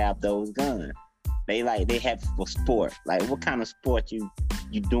should have those guns. They have for sport. Like, what kind of sport you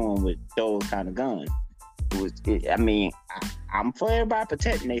doing with those kind of guns? I'm for everybody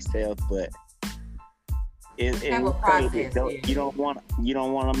protecting themselves, but you don't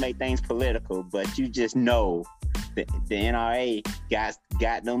want to make things political, but you just know that the NRA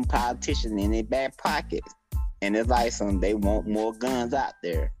got them politicians in their back pockets, and it's like they want more guns out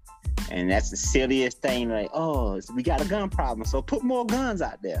there, and that's the silliest thing. Like, oh, we got a gun problem, so put more guns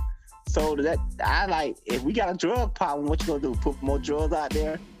out there. So if we got a drug problem, what you gonna do? Put more drugs out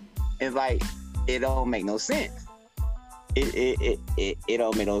there? It's like, it don't make no sense. It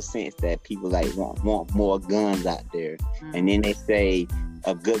don't make no sense that people want more guns out there. Mm-hmm. And then they say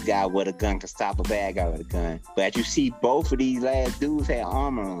a good guy with a gun can stop a bad guy with a gun. But you see, both of these last dudes had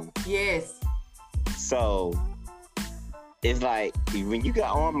armor on. Yes. So it's like, when you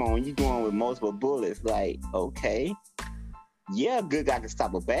got armor on, you going with multiple bullets. Like, okay, yeah, a good guy can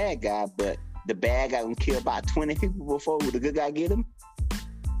stop a bad guy, but the bad guy can kill about 20 people before the good guy get him.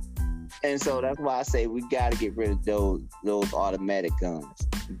 And so that's why I say we got to get rid of those automatic guns.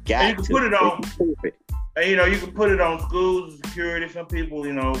 You can put it on. And, you can put it on schools and security. Some people,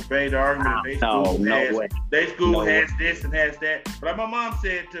 made the argument their school has this and has that. But like my mom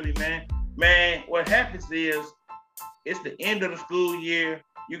said to me, man, what happens is it's the end of the school year.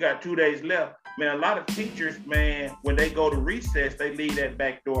 You got 2 days left. Man, a lot of teachers, man, when they go to recess, they leave that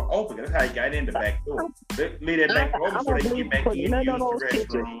back door open. That's how you got in the back door. They leave that back door open so they can get back in, use the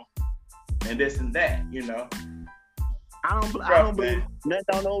restroom, and this and that, I don't believe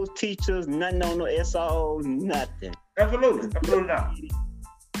nothing on those teachers, nothing on the SOs, nothing. Absolutely not.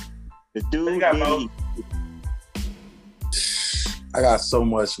 The dude, I got so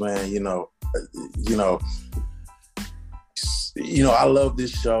much, man. I love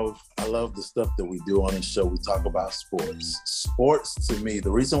this show. I love the stuff that we do on this show. We talk about sports. Sports, to me,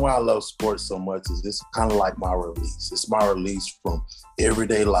 the reason why I love sports so much is it's kind of like my release. It's my release from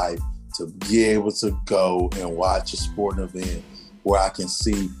everyday life to be able to go and watch a sporting event where I can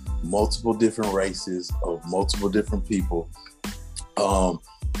see multiple different races of multiple different people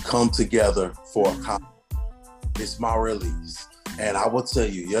come together for a competition. It's my release. And I will tell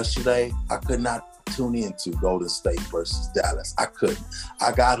you, yesterday, I could not tune into Golden State versus Dallas. I couldn't.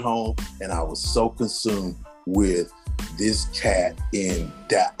 I got home and I was so consumed with this cat in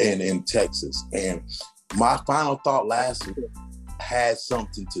Texas. And my final thought last week had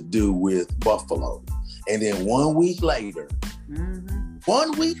something to do with Buffalo. And then 1 week later,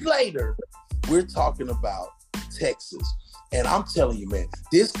 we're talking about Texas. And I'm telling you, man,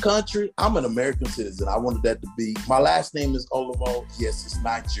 this country, I'm an American citizen. I wanted that to be, my last name is Olomo. Yes, it's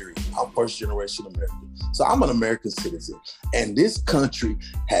Nigerian. I'm first generation American. So I'm an American citizen. And this country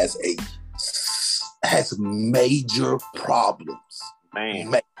has major problems.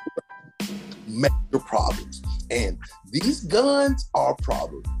 Man. Major problems. And these guns are a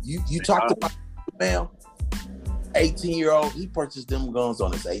problem. You talked about, man, 18-year-old, he purchased them guns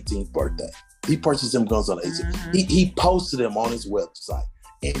on his 18th birthday. He purchased them guns on the 18th. He posted them on his website.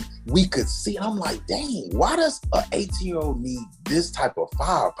 And we could see, I'm like, dang, why does an 18-year-old need this type of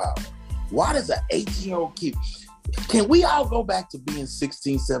firepower? Why does an 18-year-old kid? Can we all go back to being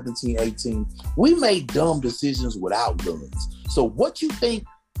 16, 17, 18? We made dumb decisions without guns. So what you think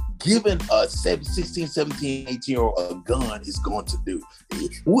giving a 16, 17, 18-year-old a gun is going to do?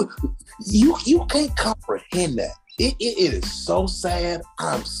 You can't comprehend that. It is so sad.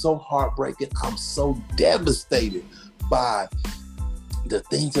 I'm so heartbroken. I'm so devastated by the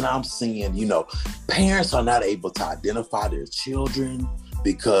things that I'm seeing. Parents are not able to identify their children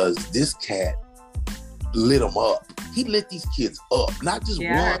because this cat lit them up. He lit these kids up, not just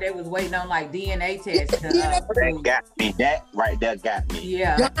one. I heard they was waiting on like DNA tests. That got me. That right there got me.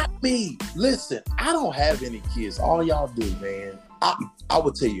 Yeah. Got me. Listen, I don't have any kids. All y'all do, man. I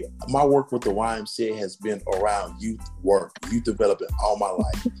would tell you, my work with the YMCA has been around youth development all my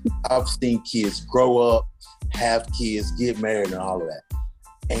life. I've seen kids grow up, have kids, get married, and all of that.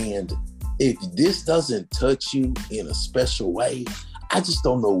 And if this doesn't touch you in a special way, I just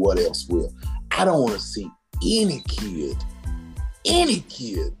don't know what else will. I don't want to see any kid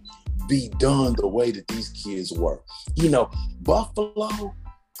be done the way that these kids were. Buffalo,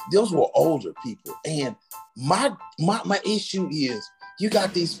 those were older people. And my issue is, you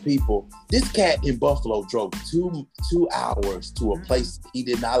got these people. This cat in Buffalo drove two hours to a place he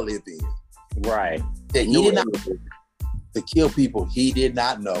did not live in. Right. That he did not to kill people he did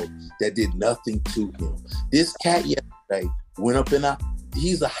not know, that did nothing to him. This cat yesterday went up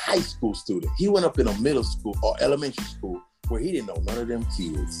he's a high school student. He went up in a middle school or elementary school where he didn't know none of them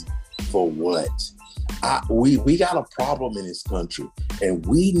kids. For what? We got a problem in this country, and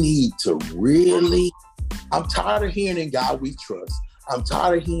we need to really, I'm tired of hearing In God We Trust. I'm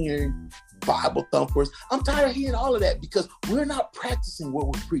tired of hearing Bible thumpers. I'm tired of hearing all of that because we're not practicing what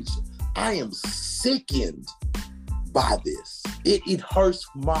we're preaching. I am sickened by this. It hurts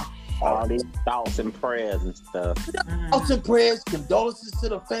my heart. All these thoughts and prayers and stuff. Thoughts and prayers, condolences to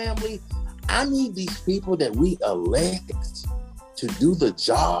the family. I need these people that we elect to do the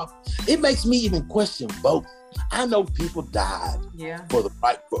job. It makes me even question voting. I know people died for the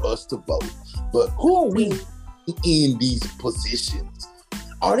right for us to vote, but who are we in these positions?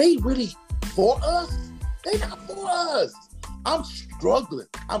 Are they really for us? They're not for us. I'm struggling.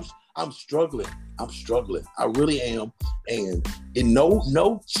 I'm struggling. I really am. And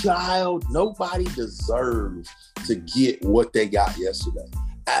no child, nobody deserves to get what they got yesterday.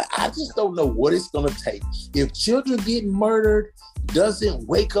 I just don't know what it's going to take. If children getting murdered doesn't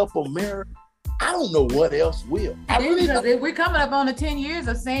wake up America, I don't know what else will. We're coming up on the 10 years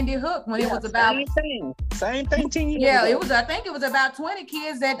of Sandy Hook when it was about same thing 10 years ago. I think it was about 20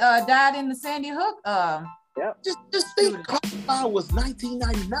 kids that died in the Sandy Hook. Just think, Columbine was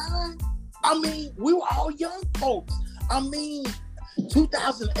 1999. I mean, we were all young folks. I mean,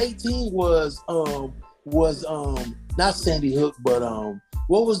 2018 was not Sandy Hook, but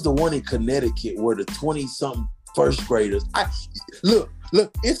what was the one in Connecticut where the 20-something first graders? Look,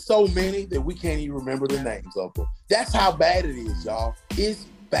 it's so many that we can't even remember the names of them. That's how bad it is, y'all. It's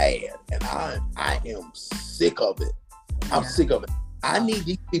bad, and I am sick of it. I'm sick of it. I need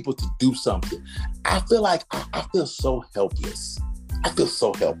these people to do something. I feel like I feel so helpless.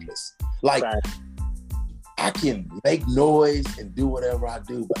 Like, right. I can make noise and do whatever I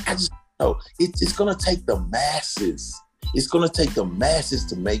do, but I just know it's gonna take the masses. It's gonna take the masses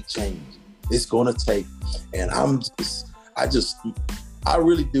to make change. It's gonna take, and I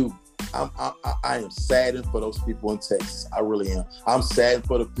really do. I am saddened for those people in Texas. I really am. I'm saddened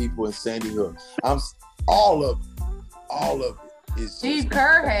for the people in Sandy Hook. All of it. Steve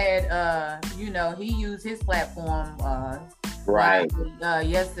Kerr had, he used his platform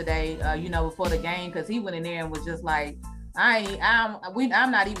yesterday, before the game, because he went in there and was just like,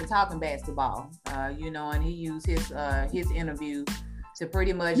 I'm not even talking basketball, and he used his interview to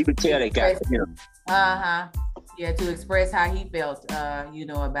pretty much. You could tell they got him. Yeah, to express how he felt,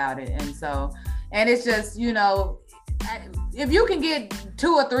 about it, and it's just, if you can get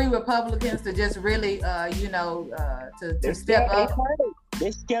 2 or 3 Republicans to just really, to step up.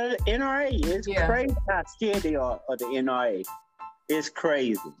 They're scared of the NRA. It's crazy how scared they are of the NRA. It's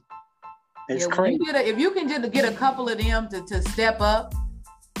crazy. It's crazy. If you can just get a couple of them to step up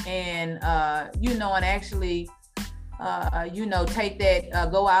and, and actually, take that,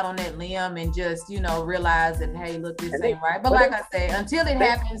 go out on that limb and just, realize that, hey, look, this ain't right. But like I said, until it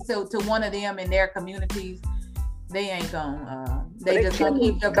happens to one of them in their communities, they ain't gonna, they just gonna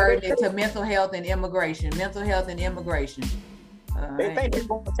keep diverting it to mental health and immigration. They think they're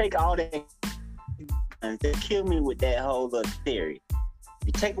gonna take all that and they kill me with that whole little theory.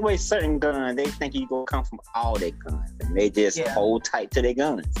 You take away certain guns, they think you're gonna come from all their guns, and they just hold tight to their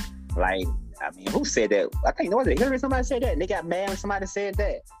guns. Like, I mean, who said that? I think, was it Hillary? Somebody said that, and they got mad when somebody said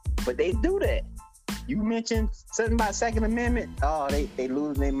that. But they do that. You mentioned something about Second Amendment, oh, they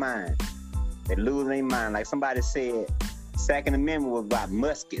lose their mind. They lose their mind. Like somebody said, Second Amendment was about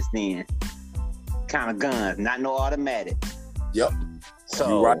muskets then, kind of guns, not no automatic. Yep. So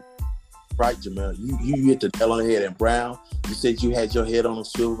you're right, Jamel. You hit the nail on the head. And Brown, you said you had your head on a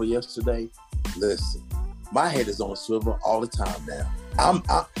swivel yesterday. Listen, my head is on a swivel all the time now. I'm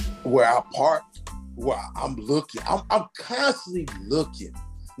where I park, where I'm looking. I'm constantly looking.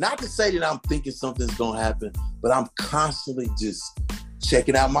 Not to say that I'm thinking something's gonna happen, but I'm constantly just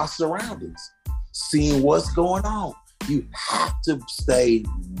checking out my surroundings, seeing what's going on. You have to stay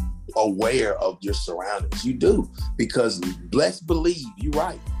aware of your surroundings. You do, because bless believe, you're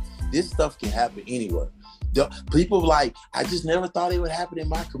right. This stuff can happen anywhere. People like, I just never thought it would happen in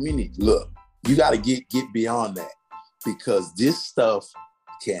my community. Look, you got to get beyond that, because this stuff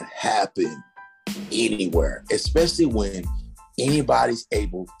can happen anywhere, especially when anybody's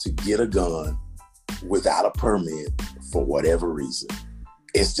able to get a gun without a permit for whatever reason.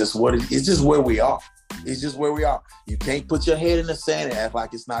 It's just it's just where we are. It's just where we are. You can't put your head in the sand and act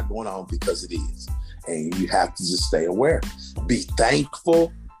like it's not going on, because it is. And you have to just stay aware. Be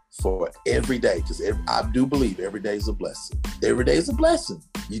thankful for every day, because I do believe every day is a blessing. Every day is a blessing.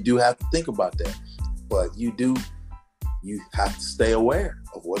 You do have to think about that. But you have to stay aware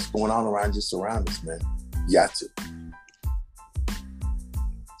of what's going on around your surroundings, man. You got to.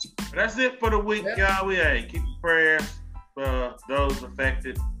 That's it for the week, y'all. We keep your prayers for those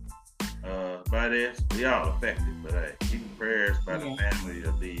affected by this. We all affected, but keep your prayers by the family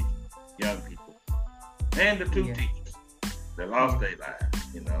of these young people and the 2 teachers that lost their lives.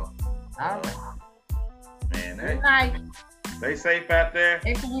 All right. Man, hey, stay safe out there.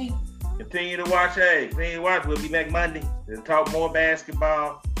 Next week. Continue to watch. We'll be back Monday to talk more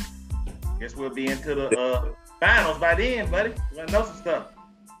basketball. Guess we'll be into the finals by then, buddy. We'll know some stuff.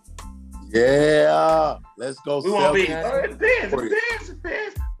 Yeah, let's go. We won't be. It depends.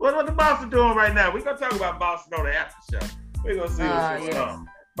 What the Boston doing right now? We're gonna talk about Boston on the after show. We're gonna see what's going on.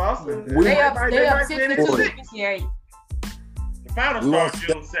 Boston. They up 62-58. The finals start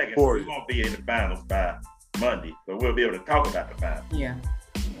June 2nd. So we won't be in the finals by Monday, but we'll be able to talk about the finals. Yeah.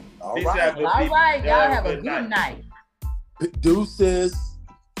 All right. Y'all have a good night. Deuces.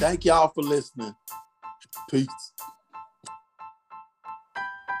 Thank y'all for listening. Peace.